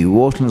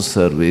devotional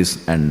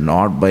service and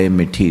not by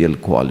material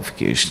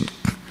qualification.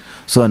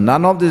 So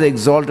none of these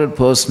exalted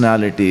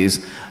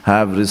personalities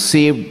have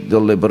received the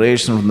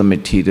liberation from the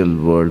material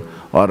world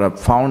or have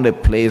found a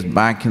place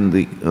back in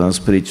the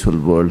spiritual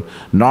world,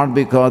 not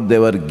because they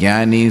were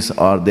jnanis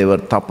or they were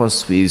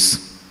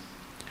tapasvis,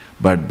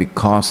 but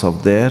because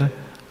of their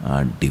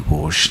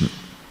devotion.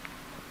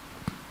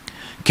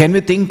 Can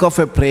we think of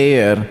a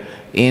prayer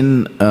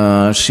in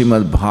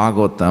Srimad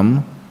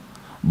Bhagavatam?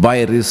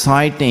 By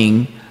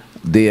reciting,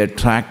 they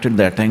attracted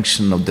the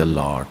attention of the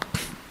Lord.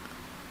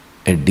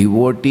 A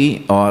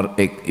devotee, or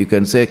you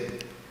can say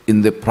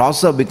in the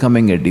process of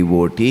becoming a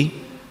devotee,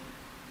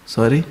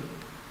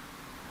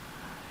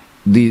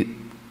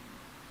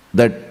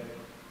 that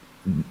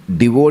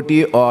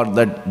devotee or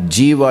that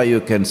jiva, you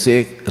can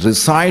say,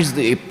 recites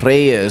the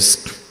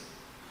prayers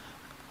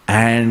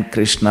and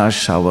Krishna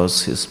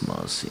showers his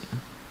mercy.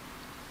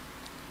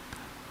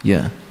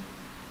 Yeah.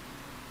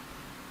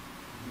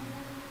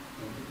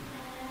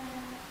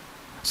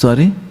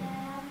 Sorry?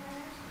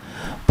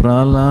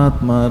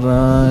 Prahlad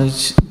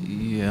Maharaj,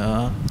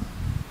 yeah.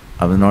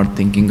 I was not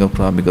thinking of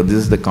Prabhu because this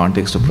is the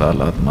context of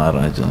Prahlad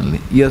Maharaj only.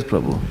 Yes,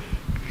 Prabhu.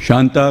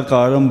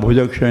 Shantakaram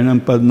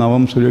bhujakshayanam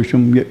padnavam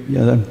suresham.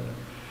 Yeah,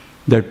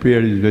 that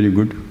prayer is very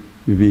good.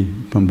 Maybe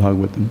from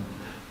Bhagavatam.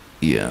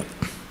 Yeah.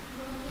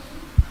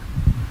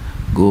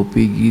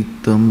 Gopi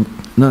Gitam.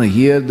 No,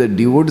 here the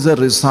devotees are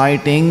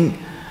reciting.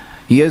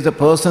 Here is the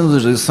person who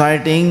is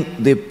reciting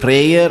the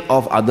prayer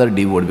of other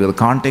devotees. The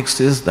context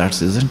is that,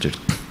 isn't it?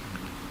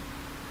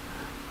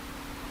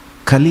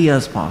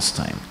 Kaliya's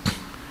pastime.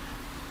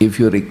 If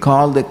you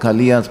recall the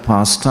Kaliya's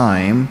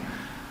pastime,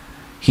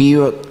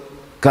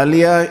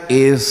 Kaliya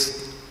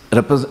is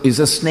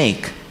a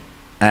snake,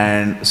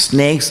 and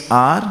snakes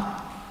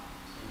are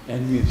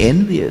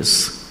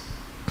envious.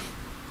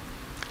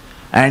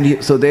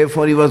 And so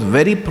therefore he was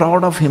very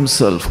proud of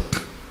himself.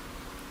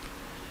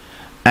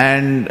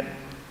 And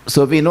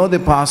so we know the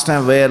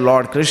pastime where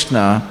Lord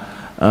Krishna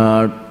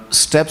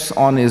steps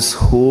on his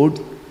hood,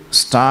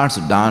 starts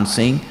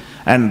dancing,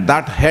 and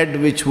that head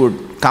which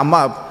would come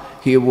up,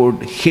 he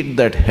would hit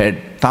that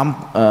head,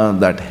 thump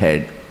that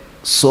head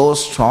so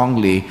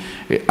strongly.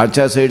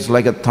 Acharya said it's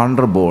like a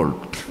thunderbolt.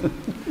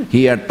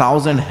 He had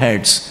 1,000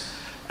 heads,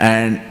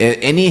 and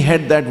any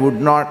head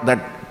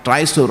that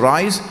tries to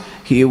rise,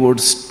 he would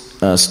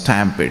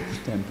stamp it.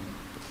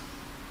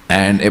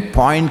 And a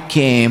point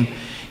came,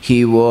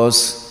 he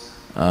was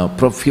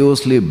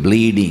profusely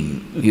bleeding.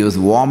 He was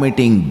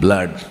vomiting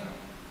blood.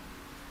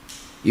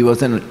 He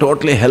was in a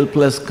totally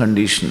helpless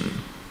condition.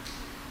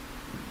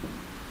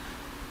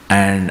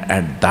 And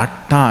at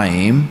that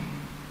time,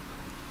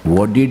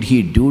 what did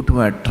he do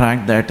to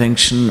attract the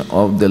attention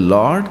of the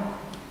Lord?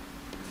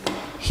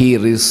 He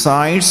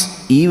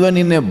recites, even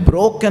in a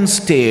broken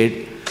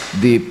state,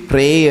 the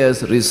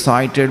prayers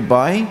recited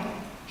by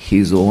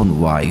his own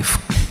wife.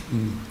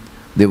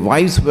 The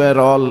wives were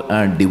all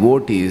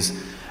devotees,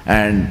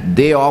 and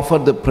they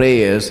offered the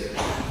prayers,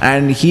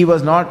 and he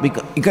was not,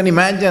 you can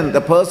imagine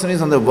the person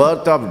is on the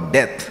verge of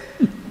death,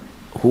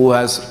 who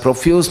has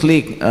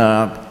profusely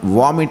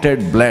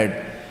vomited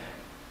blood.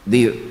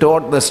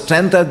 The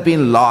strength has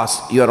been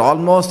lost. You are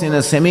almost in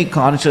a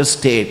semi-conscious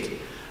state,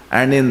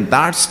 and in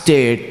that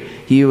state,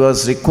 he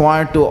was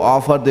required to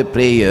offer the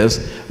prayers,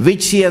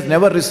 which he has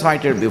never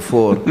recited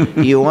before.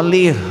 He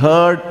only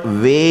heard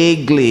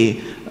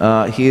vaguely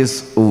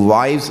his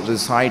wives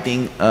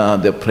reciting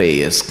the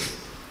prayers.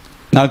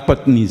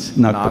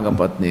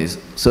 Nagapatnis.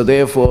 So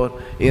therefore,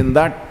 in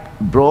that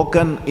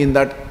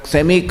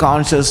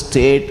semi-conscious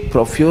state,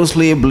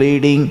 profusely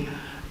bleeding,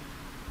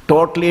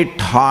 totally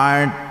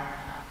tired,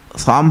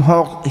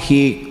 somehow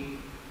he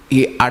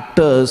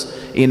utters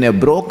in a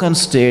broken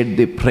state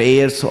the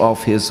prayers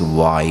of his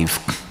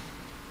wife.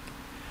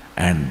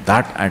 And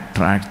that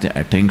attracts the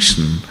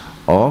attention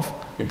of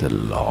the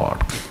Lord.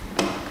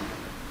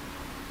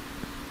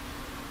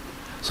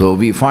 So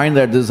we find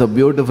that this is a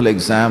beautiful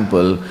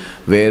example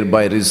where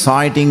by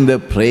reciting the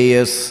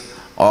prayers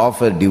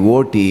of a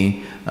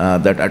devotee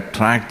that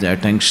attract the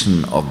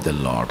attention of the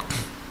Lord.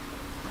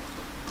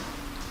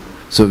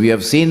 So we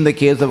have seen the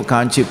case of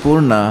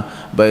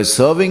Kanchipurna, by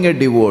serving a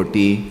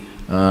devotee,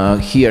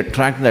 he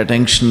attracts the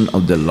attention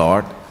of the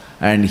Lord.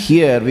 And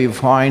here we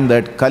find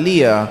that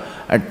Kaliya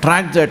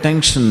attracts the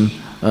attention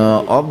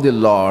of the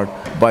Lord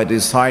by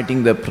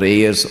reciting the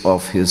prayers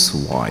of his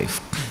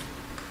wife.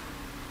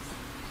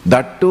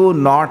 That too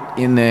not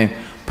in a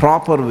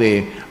proper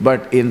way,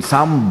 but in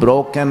some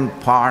broken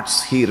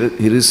parts he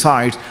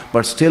recites,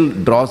 but still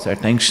draws the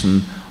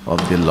attention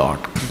of the Lord.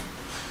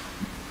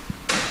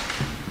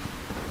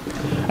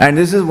 And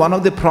this is one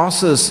of the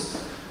process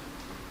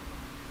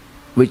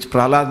which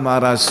Prahlad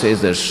Maharaj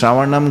says that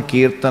Shravanam,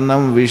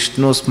 Kirtanam,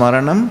 Vishnu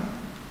Smaranam,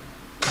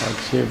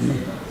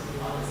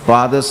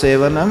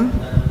 Padasevanam,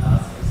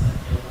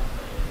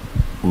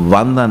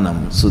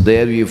 Vandanam. So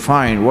there we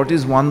find, what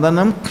is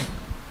Vandanam?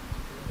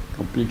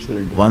 Complete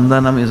surrender.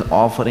 Vandanam is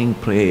offering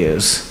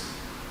prayers.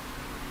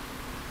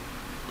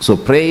 So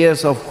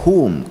prayers of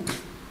whom?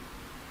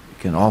 You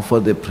can offer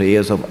the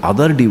prayers of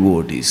other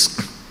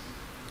devotees.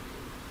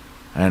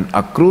 And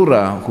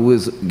Akrura, who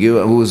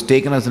is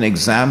taken as an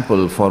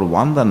example for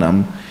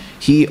Vandanam,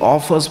 he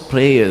offers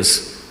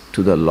prayers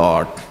to the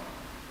Lord.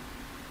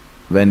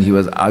 When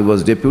I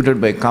was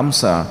deputed by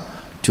Kamsa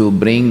to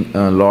bring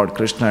Lord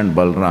Krishna and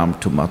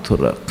Balram to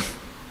Mathura.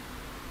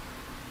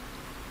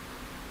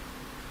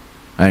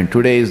 And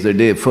today is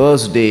the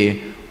first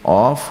day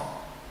of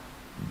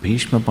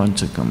Bhishma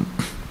Panchakam.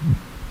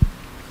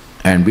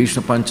 And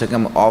Bhishma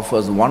Panchakam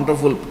offers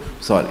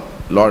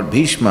Lord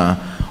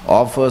Bhishma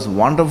offers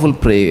wonderful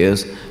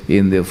prayers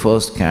in the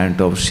first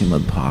canto of Srimad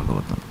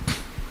Bhagavatam.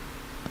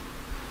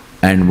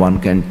 And one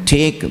can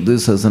take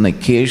this as an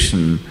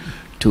occasion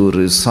to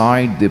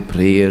recite the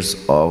prayers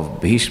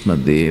of Bhishma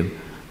Dev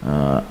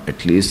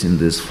at least in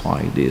this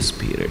 5 days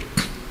period,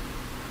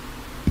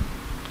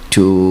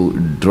 to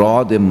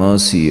draw the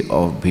mercy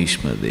of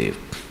Bhishma Dev.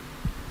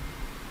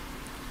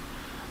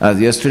 As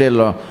yesterday,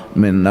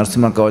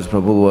 Narasimha Kavach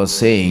Prabhu was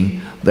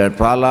saying that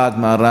Prahlad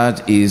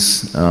Maharaj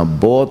is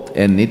both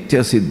a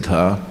Nitya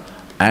Siddha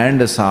and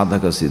a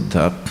Sadhaka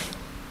Siddha.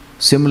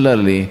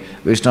 Similarly,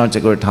 Vishnu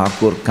Chakravarti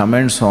Thakur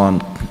comments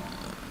on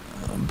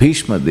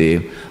Bhishma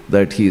Dev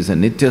that he is a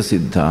Nitya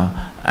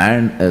Siddha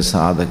and a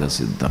Sadhaka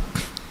Siddha.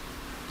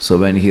 So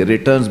when he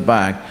returns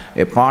back,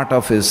 a part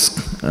of his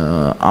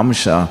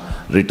amsha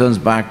returns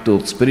back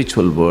to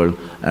spiritual world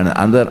and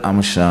another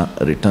amsha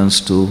returns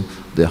to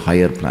the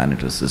higher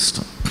planetary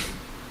system.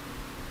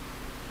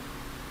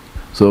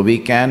 So we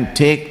can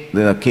take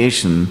the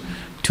occasion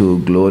to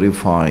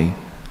glorify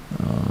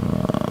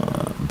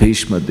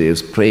Bhishma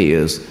Dev's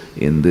prayers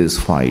in these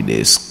 5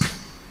 days.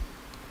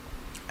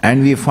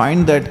 And we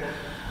find that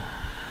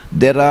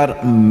there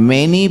are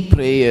many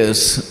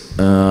prayers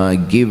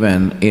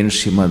given in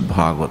Srimad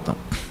Bhagavatam.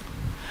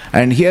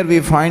 And here we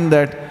find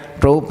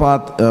that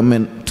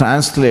Prabhupada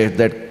translate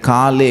that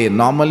Kale,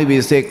 normally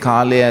we say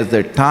Kale as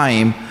the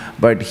time,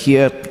 but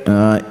here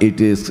it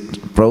is,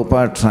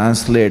 Prabhupada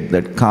translate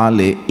that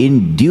Kale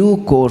in due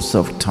course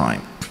of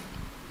time.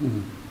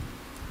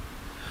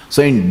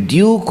 So in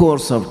due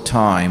course of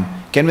time,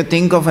 can we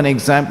think of an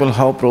example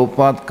how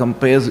Prabhupada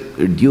compares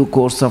due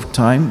course of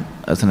time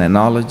as an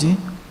analogy?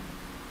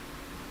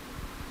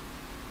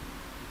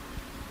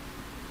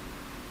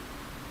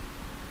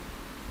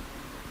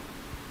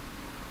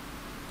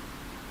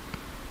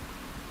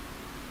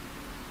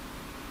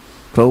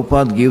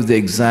 Prabhupada gives the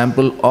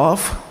example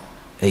of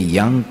a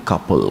young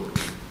couple,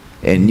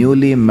 a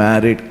newly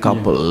married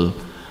couple.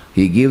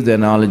 He gives the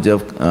analogy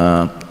of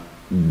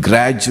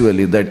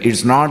gradually, that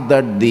it's not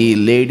that the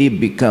lady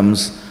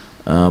becomes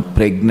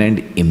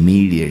pregnant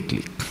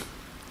immediately.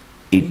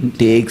 It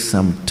takes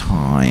some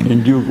time.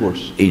 In due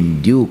course.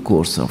 In due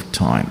course of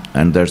time.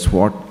 And that's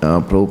what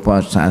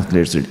Prabhupada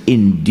translates it,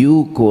 in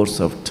due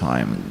course of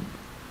time.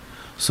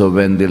 So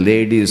when the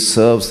lady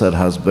serves her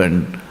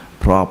husband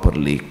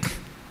properly,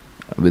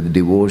 with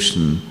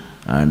devotion,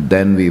 and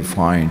then we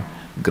find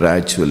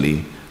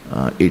gradually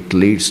it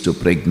leads to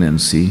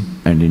pregnancy,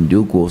 and in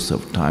due course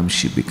of time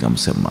she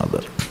becomes a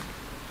mother.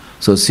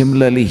 So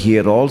similarly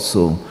here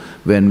also,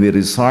 when we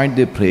recite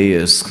the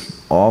prayers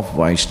of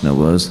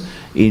Vaishnavas,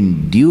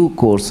 in due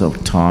course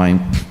of time,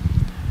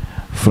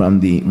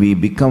 we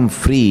become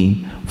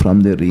free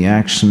from the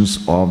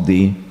reactions of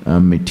the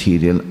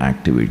material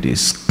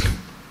activities.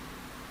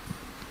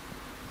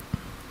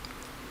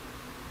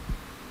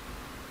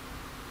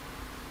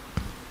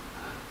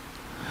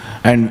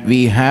 And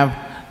we have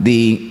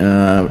the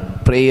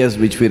prayers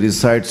which we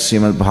recite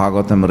Srimad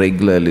Bhagavatam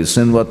regularly.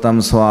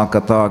 Srinvatam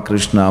Swakata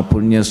Krishna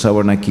Punya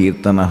Savana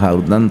Kirtanaha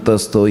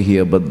Udantasto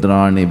Hiya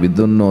Bhadrani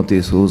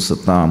Vidunnoti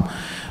Susatam,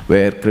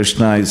 where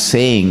Krishna is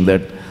saying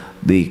that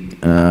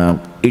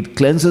it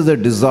cleanses the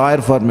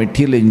desire for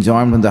material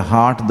enjoyment in the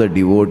heart of the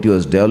devotee who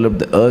has developed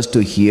the urge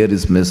to hear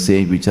his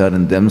message, which are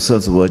in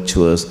themselves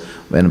virtuous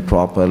when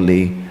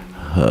properly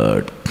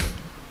heard.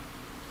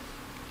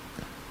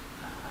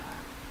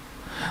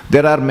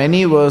 There are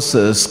many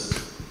verses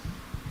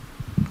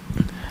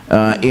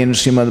in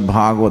Srimad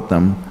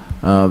Bhagavatam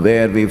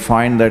where we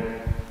find that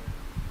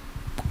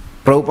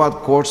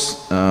Prabhupada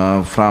quotes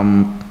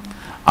from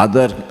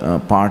other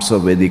parts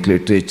of Vedic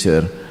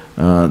literature,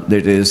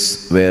 that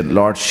is where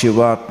Lord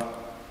Shiva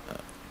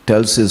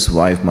tells his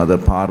wife Mother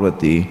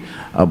Parvati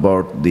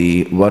about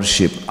the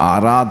worship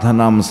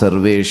Aradhanam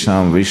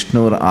Sarvesham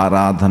Vishnur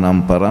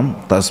Aradhanam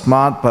Param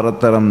Tasmat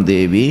Parataram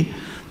Devi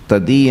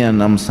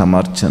Tadiyanam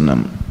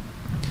Samarchanam.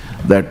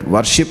 That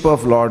worship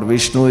of Lord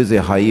Vishnu is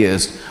the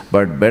highest,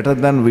 but better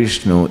than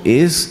Vishnu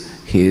is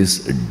his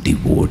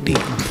devotee.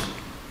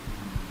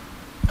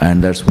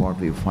 And that's what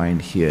we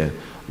find here.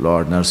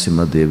 Lord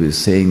Narasimhadev is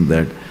saying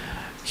that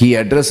he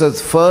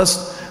addresses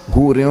first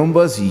who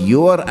remembers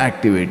your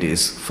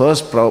activities,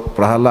 first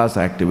Prahlad's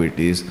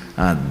activities,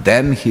 and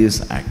then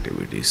his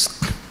activities.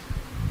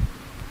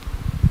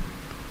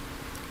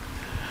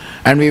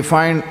 And we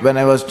find, when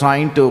I was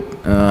trying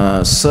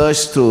to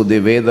search through the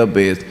Veda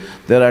base,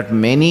 there are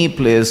many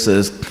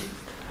places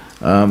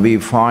we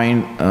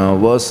find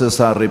verses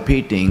are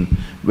repeating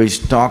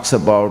which talks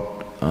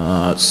about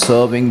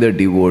serving the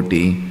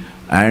devotee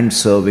and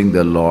serving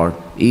the Lord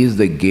is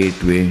the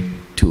gateway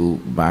to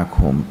back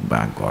home,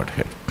 back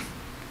Godhead.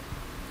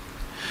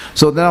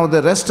 So now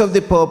the rest of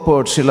the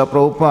purport, Srila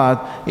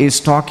Prabhupada is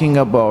talking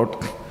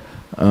about,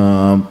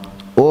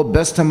 O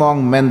best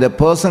among men, the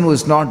person who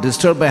is not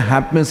disturbed by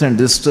happiness and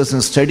distress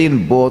and steady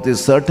in both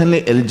is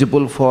certainly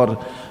eligible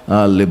for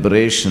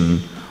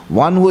liberation.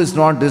 One who is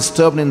not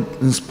disturbed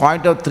in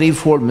spite of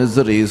threefold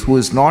miseries, who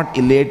is not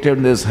elated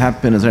in his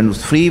happiness and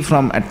is free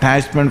from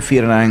attachment,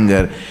 fear and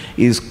anger,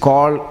 is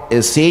called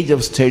a sage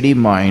of steady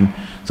mind.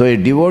 So a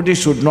devotee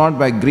should not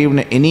be grieved in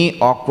any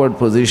awkward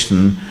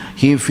position.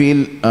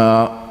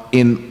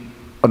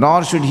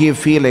 Nor should he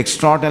feel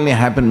extraordinarily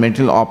happy in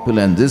material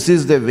opulence. This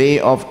is the way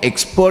of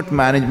expert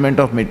management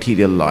of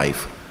material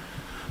life.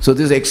 So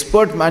this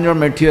expert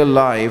management of material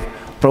life,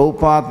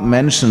 Prabhupada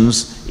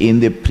mentions in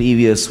the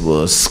previous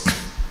verse.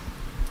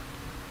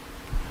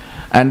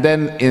 And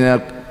then in a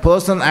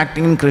person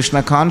acting in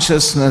Krishna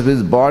consciousness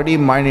with body,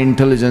 mind,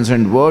 intelligence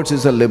and words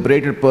is a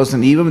liberated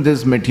person even in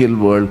this material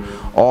world,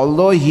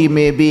 although he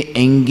may be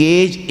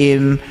engaged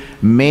in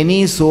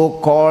many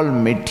so-called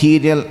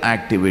material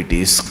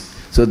activities.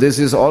 So this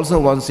is also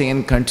once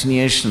again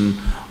continuation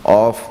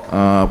of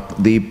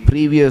the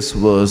previous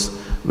verse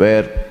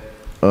where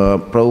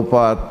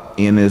Prabhupada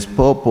in his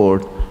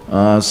purport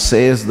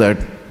says that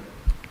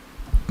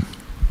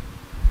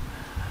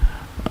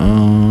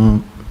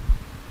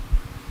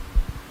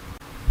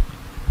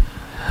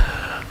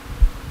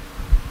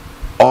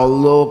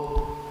although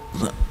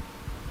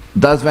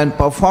thus when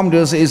performed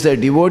is a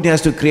devotee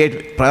has to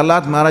create,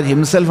 Prahlad Maharaj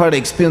himself had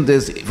experienced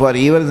this, for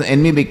even his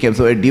enemy became.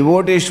 So a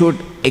devotee should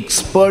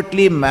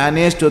expertly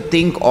manage to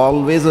think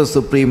always of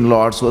Supreme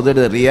Lord so that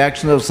the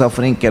reaction of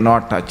suffering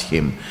cannot touch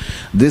him.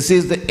 This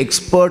is the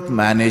expert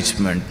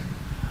management.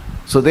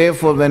 So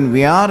therefore when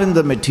we are in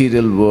the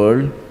material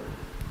world,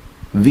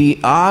 we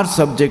are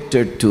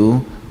subjected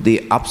to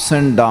the ups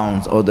and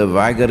downs or the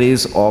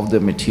vagaries of the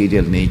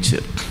material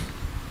nature.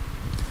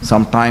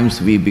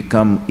 Sometimes we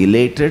become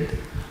elated,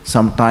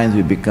 sometimes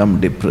we become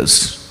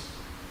depressed.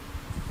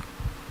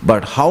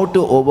 But how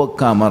to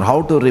overcome or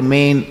how to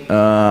remain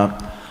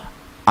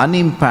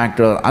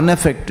unimpacted or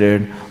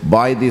unaffected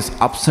by these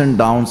ups and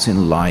downs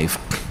in life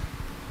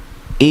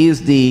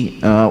is the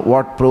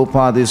what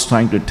Prabhupada is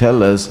trying to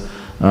tell us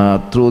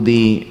through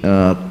the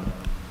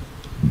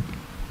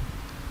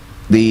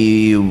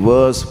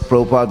verse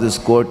Prabhupada is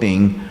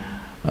quoting.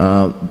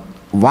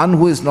 One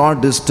who is not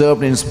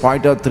disturbed in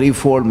spite of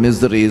threefold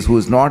miseries, who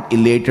is not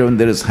elated when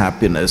there is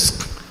happiness.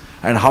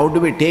 And how do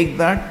we take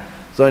that?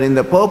 So in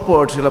the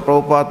purport, Srila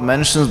Prabhupada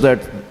mentions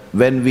that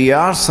when we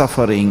are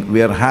suffering,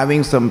 we are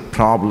having some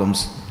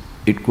problems.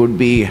 It could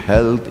be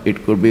health,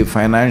 it could be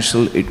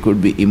financial, it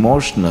could be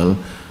emotional.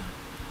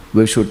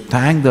 We should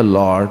thank the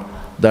Lord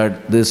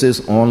that this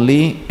is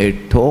only a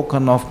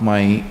token of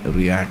my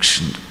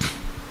reaction.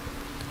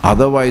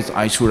 Otherwise,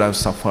 I should have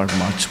suffered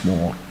much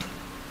more.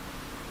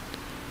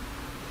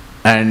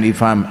 And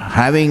if I'm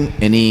having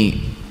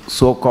any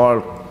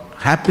so-called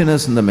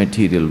happiness in the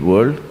material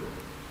world,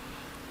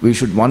 we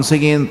should once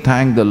again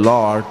thank the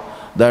Lord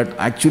that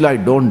actually I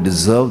don't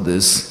deserve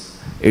this.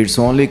 It's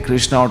only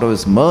Krishna out of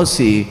his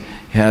mercy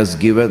has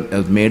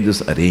made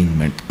this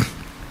arrangement.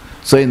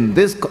 So in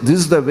this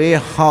is the way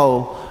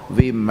how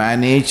we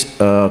manage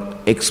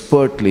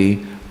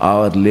expertly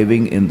our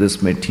living in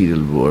this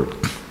material world.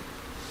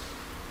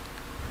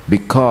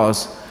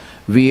 Because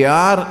we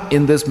are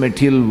in this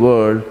material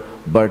world,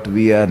 but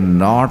we are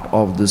not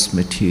of this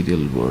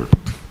material world.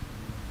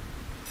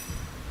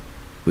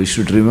 We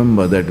should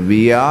remember that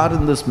we are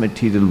in this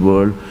material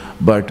world,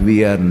 but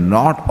we are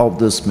not of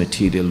this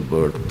material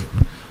world.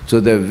 So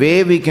the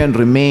way we can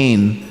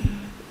remain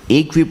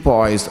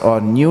equipoised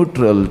or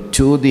neutral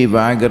to the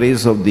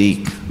vagaries of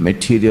the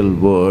material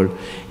world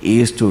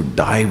is to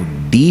dive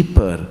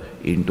deeper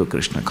into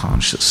Krishna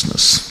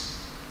consciousness.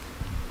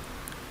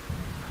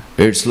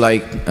 It's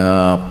like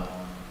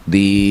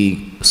the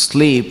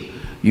sleep,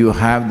 you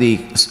have the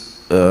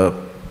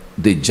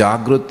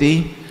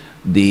Jagruti,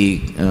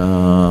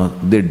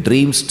 the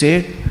dream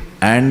state,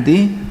 and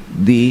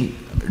the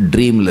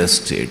dreamless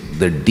state,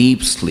 the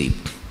deep sleep.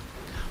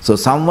 So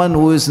someone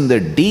who is in the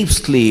deep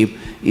sleep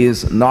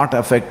is not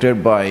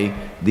affected by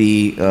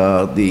the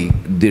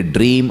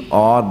dream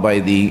or by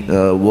the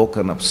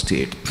woken up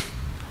state.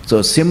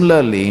 So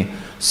similarly,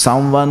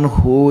 someone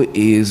who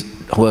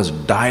has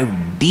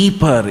dived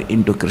deeper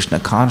into Krishna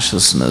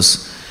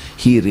consciousness,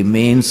 he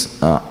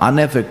remains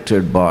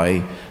unaffected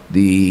by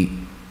the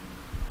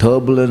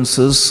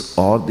turbulences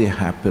or the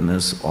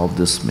happiness of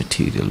this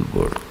material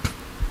world.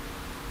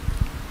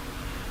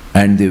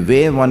 And the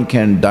way one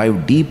can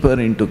dive deeper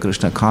into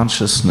Krishna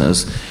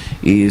consciousness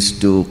is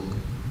to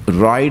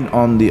ride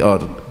on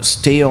or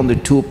stay on the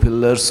two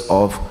pillars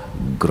of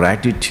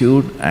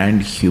gratitude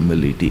and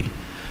humility.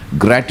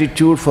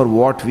 Gratitude for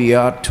what we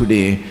are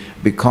today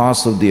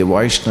because of the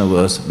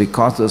Vaishnavas,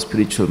 because of the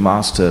spiritual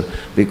master,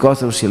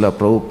 because of Srila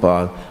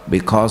Prabhupada,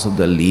 because of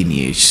the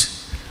lineage.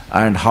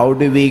 And how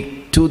do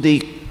we, to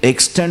the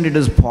extent it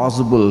is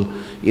possible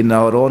in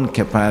our own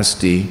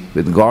capacity,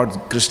 with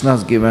God,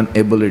 Krishna's given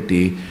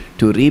ability,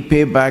 to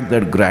repay back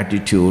that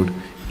gratitude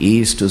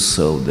is to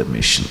serve the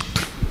mission.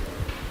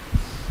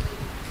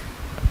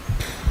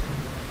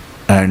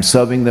 And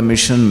serving the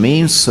mission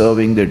means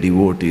serving the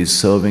devotees,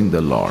 serving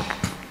the Lord.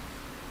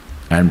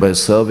 And by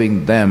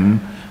serving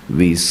them,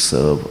 we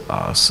serve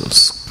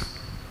ourselves.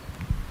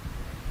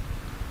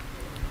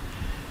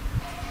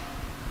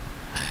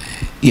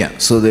 Yeah,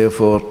 so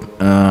therefore,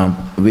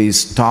 we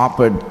stop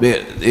at.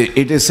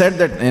 It is said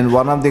that in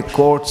one of the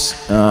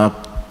quotes,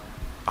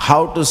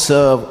 how to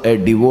serve a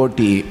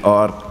devotee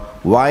or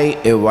why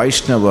a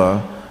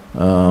Vaishnava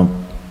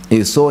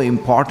is so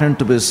important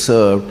to be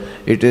served.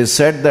 It is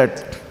said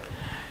that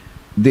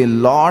the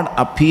Lord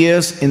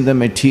appears in the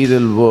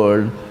material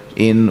world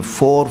in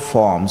 4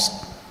 forms.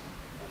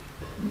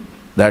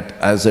 That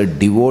as a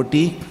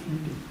devotee,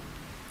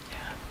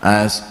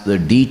 as the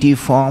deity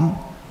form,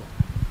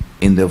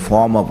 in the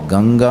form of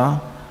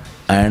Ganga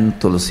and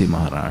Tulsi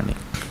Maharani.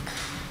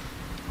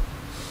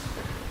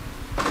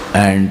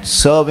 And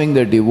serving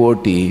the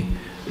devotee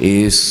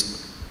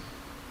is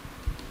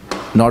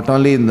not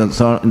only in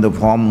the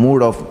form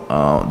mood of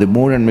the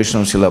mood and mission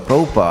of Srila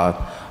Prabhupada,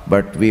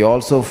 but we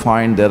also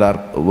find there are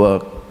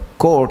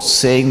quotes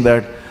saying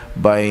that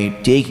by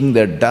taking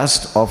the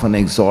dust of an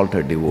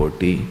exalted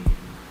devotee,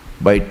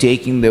 by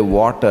taking the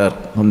water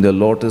from the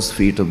lotus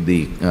feet of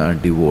the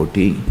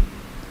devotee,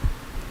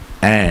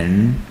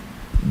 and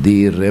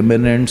the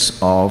remnants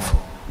of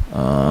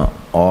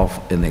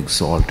an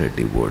exalted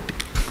devotee.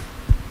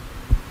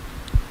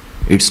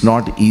 It's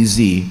not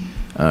easy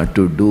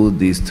to do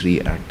these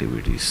 3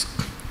 activities.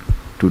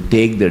 To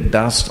take the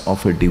dust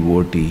of a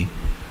devotee,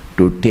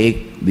 to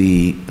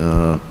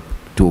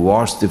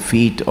wash the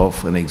feet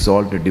of an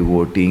exalted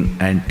devotee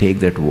and take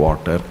that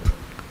water,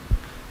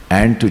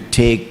 and to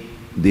take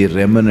the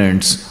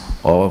remnants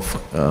of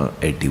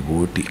a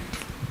devotee.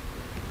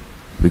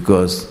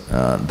 Because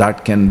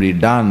that can be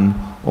done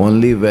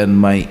only when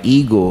my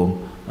ego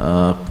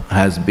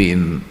has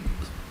been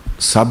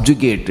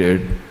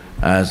subjugated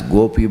as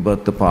Gopi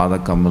Bhatta Pada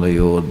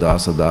Kamalayo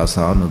Dasa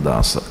Dasa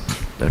Anudasa,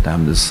 that I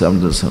am the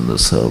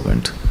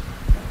servant.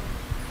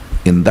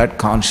 In that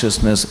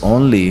consciousness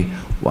only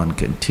one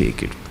can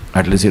take it.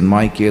 At least in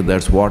my case,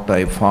 that's what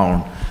I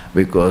found,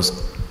 because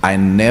I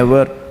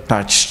never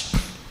touched,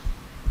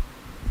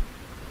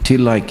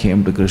 till I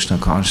came to Krishna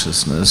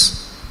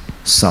consciousness,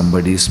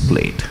 somebody's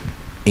plate,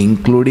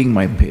 including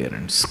my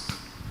parents.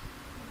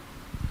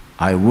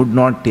 I would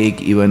not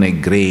take even a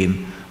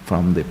grain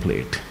from the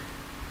plate.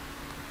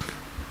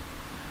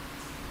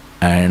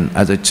 And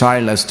as a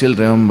child, I still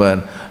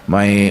remember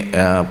my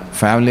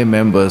family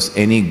members,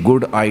 any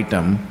good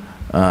item,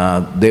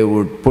 they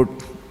would put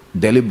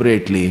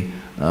deliberately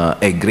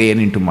a grain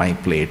into my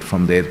plate,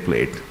 from their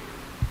plate,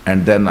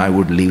 and then I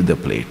would leave the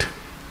plate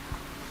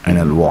and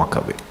I'll walk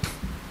away.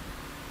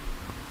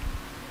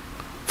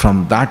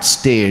 From that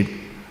state,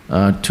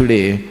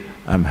 today,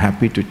 I'm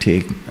happy to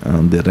take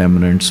the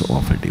remnants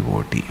of a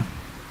devotee.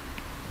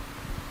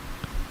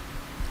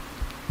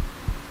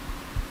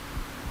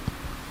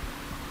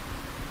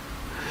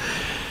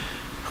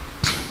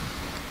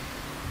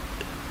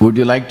 Would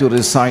you like to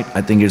recite?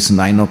 I think it's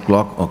 9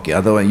 o'clock. Okay,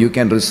 otherwise you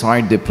can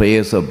recite the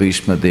prayers of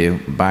Bhishma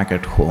Dev back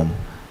at home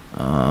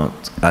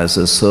as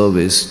a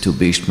service to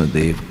Bhishma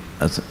Dev,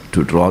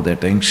 to draw the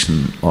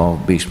attention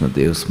of Bhishma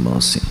Dev's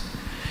mercy.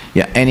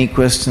 Yeah, any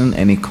question,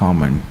 any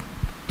comment?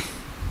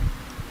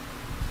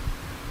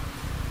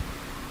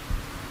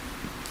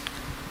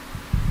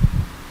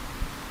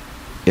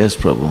 Yes,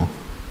 Prabhu.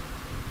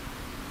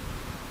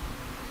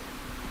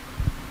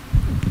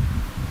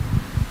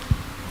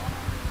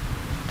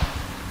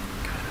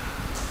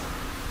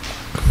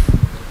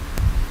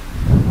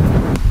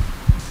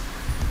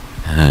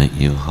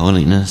 Your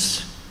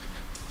Holiness,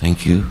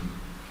 thank you.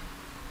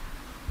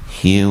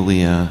 Here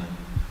we are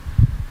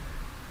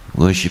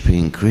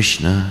worshipping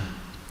Krishna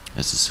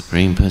as the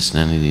Supreme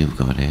Personality of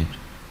Godhead,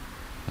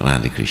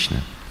 Hare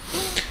Krishna.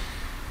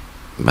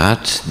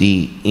 But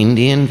the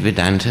Indian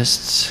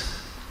Vedantists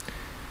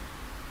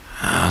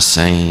are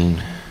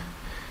saying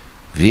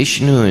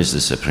Vishnu is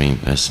the Supreme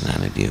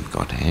Personality of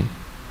Godhead,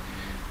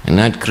 and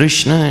that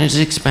Krishna is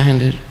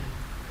expanded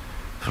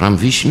from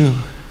Vishnu.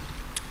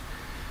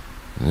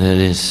 That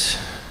is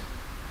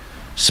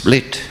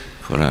split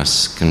for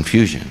us,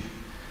 confusion.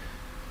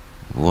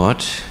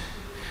 What?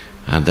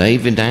 Are they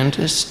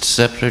Vedantists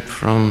separate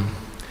from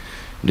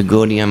the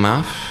Gaudiya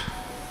Math?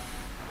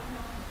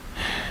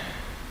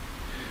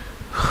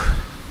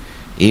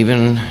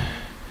 Even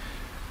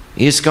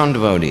ISKCON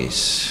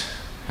devotees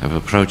have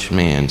approached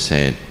me and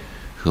said,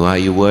 who are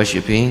you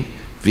worshipping?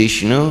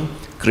 Vishnu,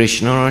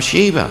 Krishna or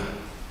Shiva?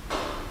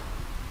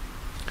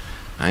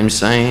 I'm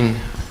saying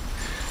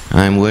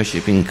I'm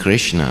worshipping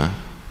Krishna,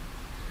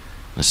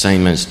 the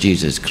same as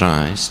Jesus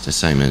Christ, the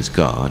same as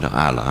God, or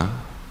Allah.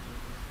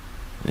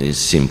 It is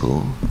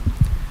simple.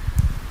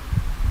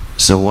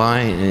 So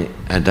why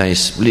are they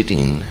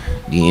splitting,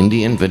 the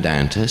Indian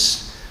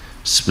Vedantists,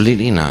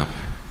 splitting up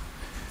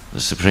the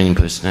Supreme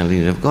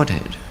Personality of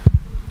Godhead?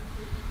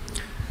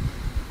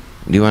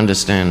 Do you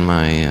understand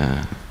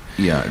my...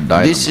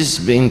 This is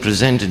being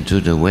presented to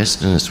the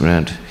Westerners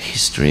throughout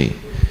history.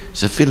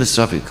 It's a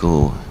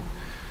philosophical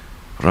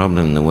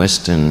problem the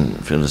Western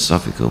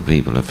philosophical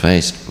people are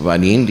faced by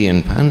the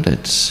Indian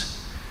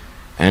pundits,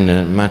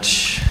 and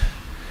much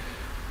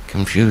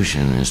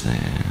confusion is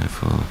there.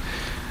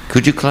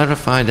 Could you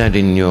clarify that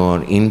in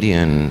your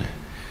Indian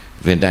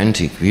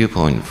Vedantic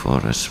viewpoint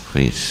for us,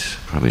 please,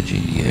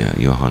 Prabhuji,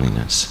 Your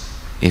Holiness,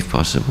 if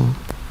possible?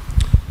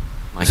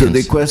 So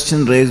the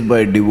question raised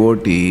by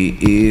devotee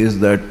is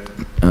that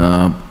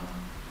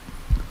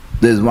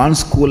there's one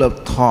school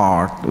of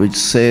thought which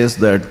says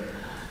that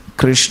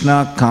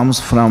Krishna comes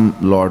from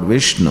Lord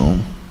Vishnu,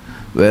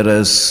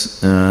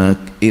 whereas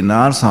in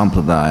our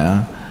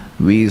sampradaya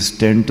we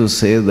tend to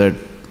say that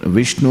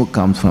Vishnu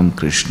comes from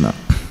Krishna.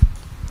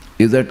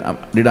 Is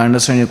that, did I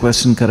understand your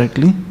question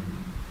correctly?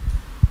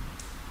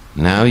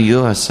 Now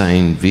you are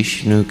saying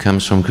Vishnu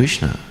comes from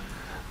Krishna.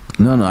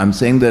 No, I'm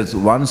saying there's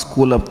one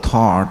school of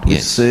thought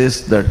which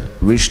says that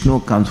Vishnu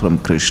comes from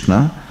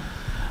Krishna,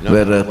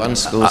 where one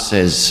school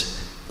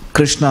says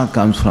Krishna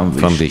comes from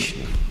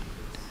Vishnu.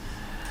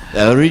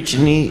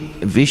 Originally,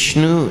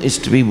 Vishnu is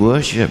to be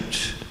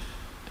worshipped,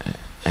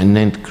 and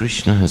then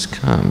Krishna has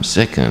come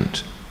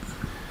second.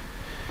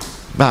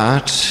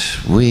 But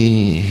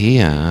we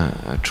here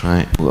are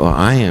trying, or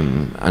I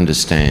am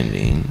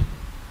understanding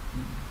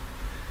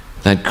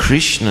that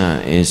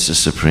Krishna is the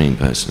Supreme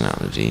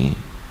Personality,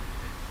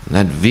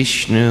 that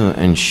Vishnu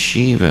and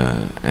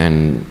Shiva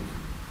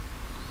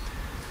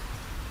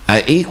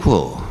are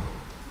equal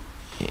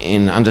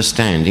in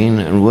understanding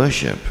and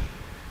worship.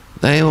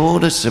 They are all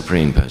the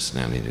Supreme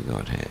Personality of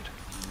Godhead.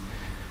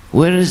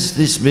 Where is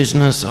this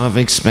business of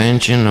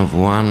expansion of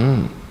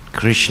one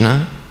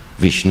Krishna,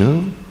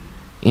 Vishnu,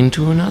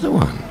 into another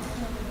one?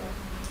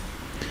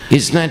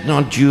 Is that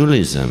not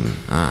dualism?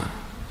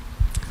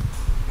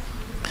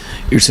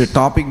 It's a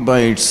topic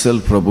by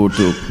itself, Prabhu,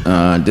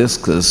 to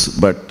discuss,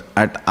 but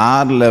at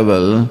our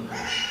level,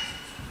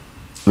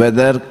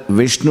 whether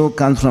Vishnu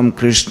comes from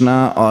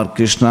Krishna or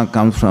Krishna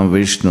comes from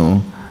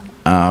Vishnu,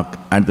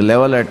 at the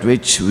level at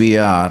which we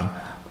are,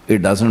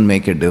 it doesn't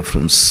make a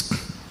difference.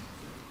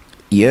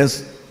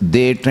 Yes,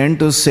 they tend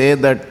to say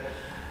that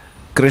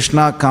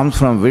Krishna comes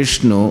from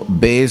Vishnu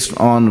based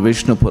on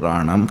Vishnu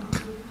Puranam,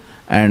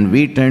 and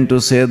we tend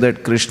to say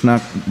that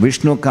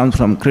Vishnu comes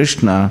from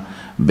Krishna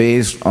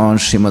based on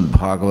Srimad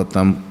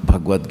Bhagavatam,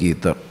 Bhagavad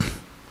Gita.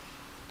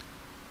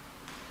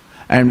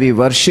 And we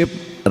worship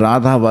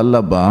Radha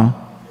Vallabha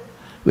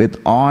with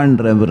awe and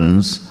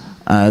reverence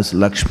as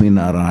Lakshmi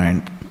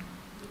Narayan.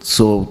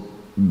 So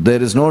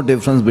there is no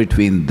difference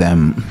between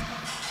them.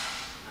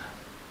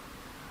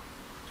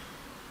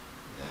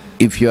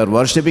 If you are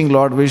worshipping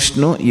Lord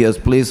Vishnu, yes,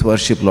 please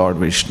worship Lord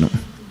Vishnu.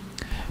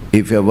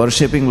 If you are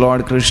worshipping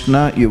Lord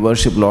Krishna, you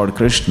worship Lord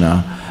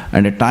Krishna,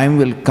 and a time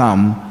will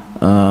come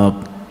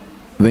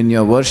when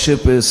your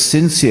worship is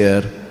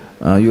sincere,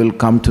 you will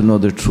come to know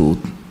the truth.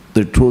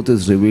 The truth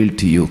is revealed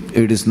to you.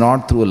 It is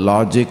not through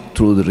logic,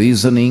 through the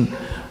reasoning,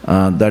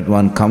 that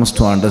one comes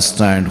to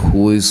understand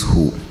who is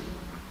who.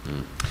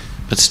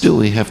 But still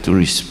we have to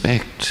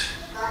respect.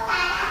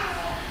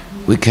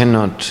 We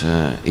cannot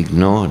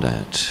ignore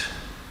that.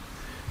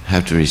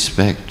 Have to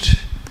respect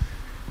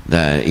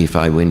that if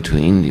I went to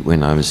India,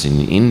 when I was in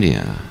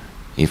India,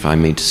 if I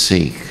meet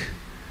Sikh,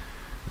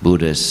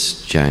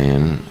 Buddhist,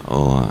 Jain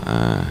or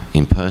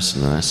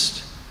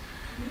impersonalist,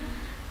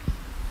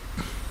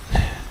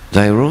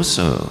 they are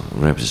also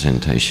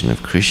representation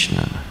of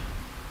Krishna.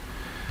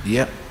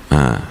 Yeah.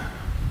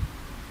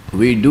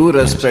 We do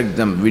respect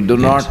them. We do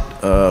not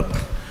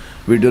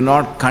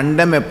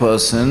condemn a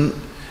person.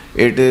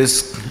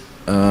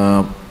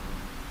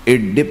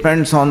 It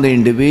depends on the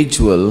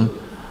individual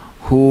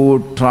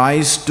who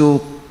tries to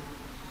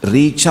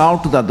reach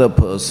out to the other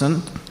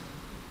person,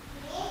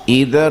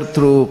 either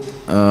through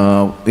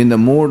in the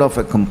mood of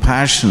a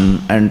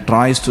compassion and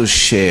tries to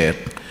share.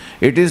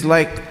 It is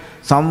like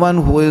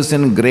someone who is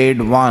in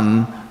grade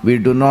 1, we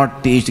do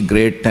not teach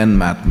grade 10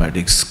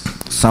 mathematics.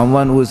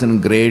 Someone who is in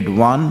grade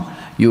 1,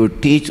 you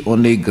teach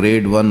only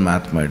grade 1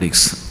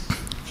 mathematics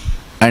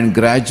and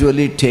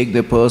gradually take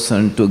the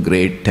person to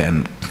grade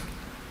 10.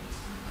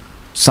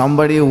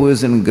 Somebody who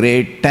is in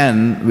grade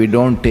 10, we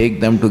don't take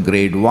them to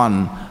grade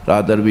 1,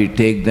 rather we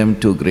take them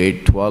to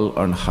grade 12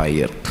 and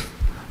higher.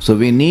 So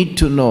we need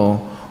to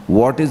know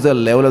what is the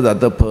level of the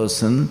other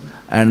person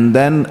and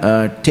then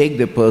take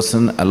the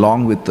person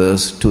along with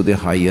us to the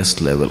highest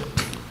level.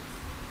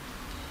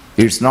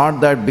 It's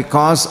not that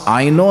because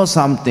I know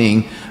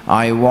something,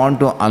 I want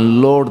to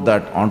unload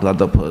that onto the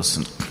other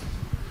person.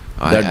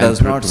 That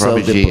does not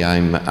serve the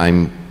purpose.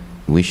 I'm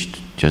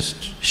wished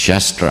just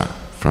Shastra,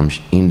 from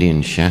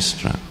Indian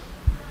Shastra.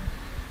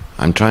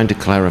 I'm trying to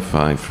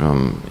clarify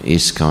from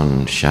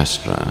ISKCON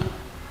Shastra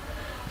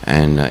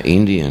and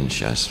Indian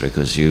Shastra,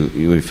 because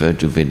you refer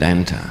to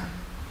Vedanta.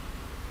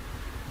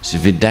 So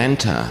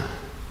Vedanta,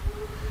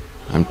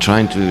 I'm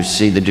trying to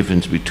see the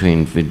difference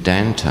between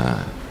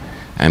Vedanta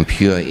and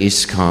pure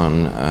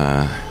ISKCON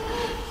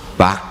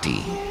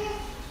Bhakti.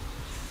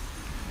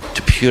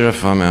 To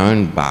purify my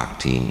own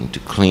Bhakti, to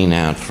clean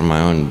out from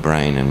my own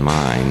brain and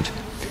mind,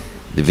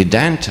 the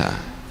Vedanta,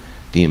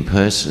 the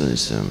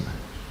impersonalism,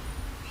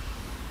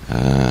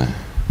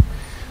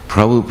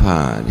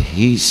 Prabhupada,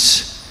 he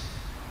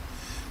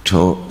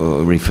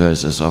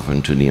refers us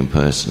often to the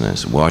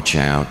impersonalists. Watch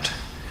out,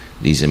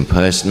 these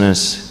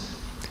impersonalists,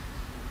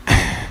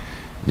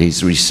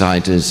 these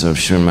reciters of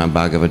Srimad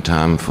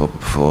Bhagavatam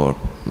for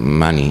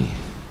money,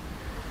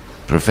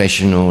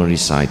 professional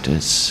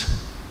reciters.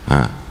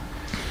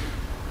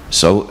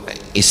 So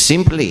it's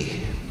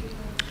simply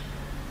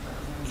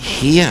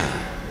here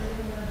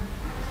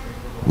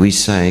we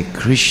say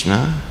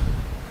Krishna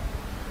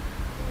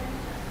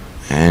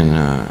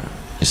and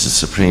it's the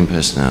Supreme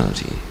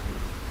Personality.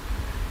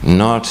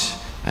 Not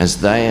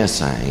as they are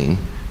saying,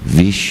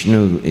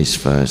 Vishnu is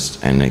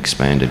first and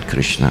expanded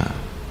Krishna.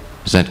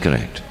 Is that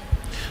correct?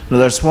 No,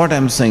 that's what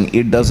I'm saying.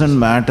 It doesn't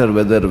matter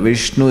whether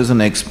Vishnu is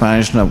an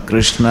expansion of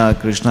Krishna,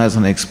 Krishna is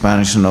an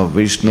expansion of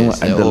Vishnu,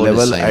 yes, at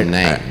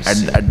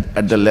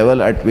the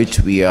level at which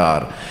we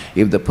are.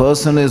 If the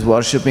person is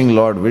worshipping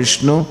Lord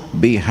Vishnu,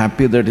 be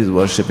happy that he is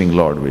worshipping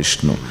Lord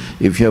Vishnu.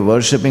 If you are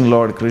worshipping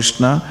Lord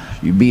Krishna,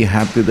 you be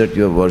happy that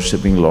you are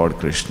worshipping Lord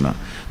Krishna.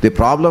 The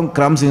problem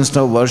comes,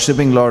 instead of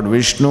worshipping Lord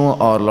Vishnu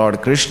or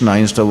Lord Krishna,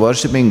 instead of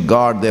worshipping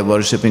God, they are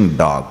worshipping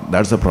dog.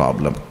 That's the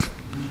problem.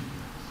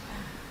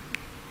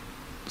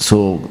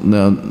 So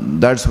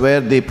that's where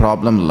the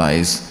problem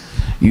lies.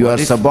 You are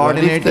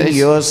subordinating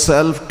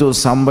yourself to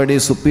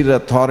somebody's superior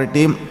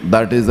authority.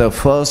 That is the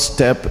first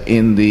step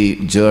in the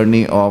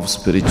journey of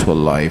spiritual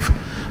life.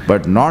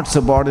 But not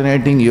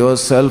subordinating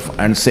yourself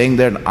and saying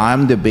that I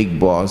am the big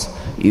boss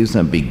is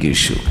a big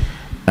issue.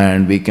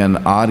 And we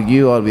can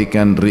argue, or we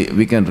can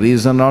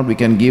reason out, we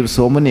can give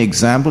so many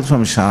examples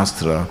from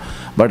Shastra,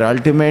 but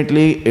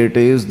ultimately it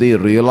is the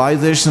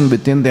realization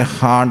within the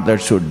heart that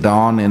should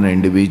dawn in an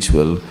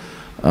individual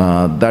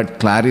that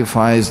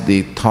clarifies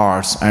the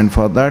thoughts, and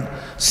for that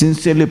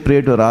sincerely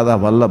pray to Radha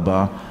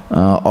Vallabha,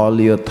 all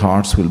your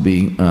thoughts will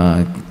be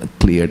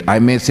cleared. I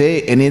may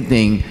say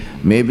anything,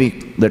 maybe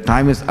the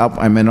time is up,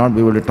 I may not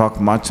be able to talk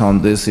much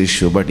on this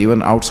issue, but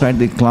even outside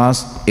the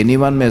class,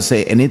 anyone may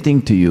say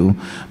anything to you,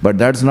 but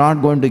that's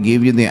not going to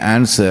give you the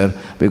answer,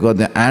 because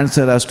the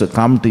answer has to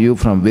come to you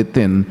from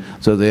within.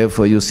 So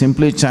therefore you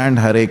simply chant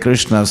Hare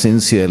Krishna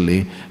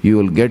sincerely, you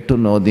will get to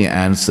know the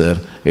answer.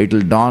 It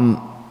will dawn,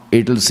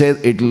 it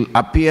will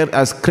appear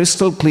as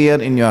crystal clear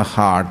in your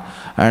heart,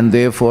 and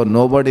therefore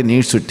nobody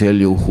needs to tell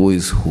you who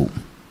is who.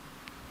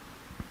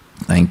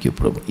 Thank you,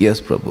 Prabhu. Yes,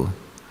 Prabhu.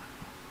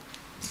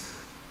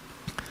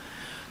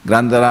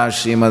 Grandhara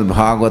Srimad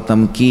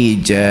Bhagavatam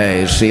ki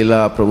jai,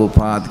 Srila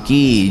Prabhupada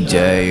ki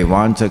jai,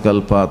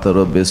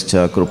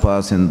 Vanchakalpatarubhischa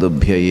Kripa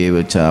Sindhubhya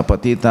Evacha,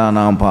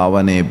 Patitanam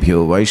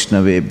Pavanebhyo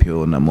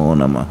Vaishnavebhyo Namo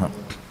Namaha.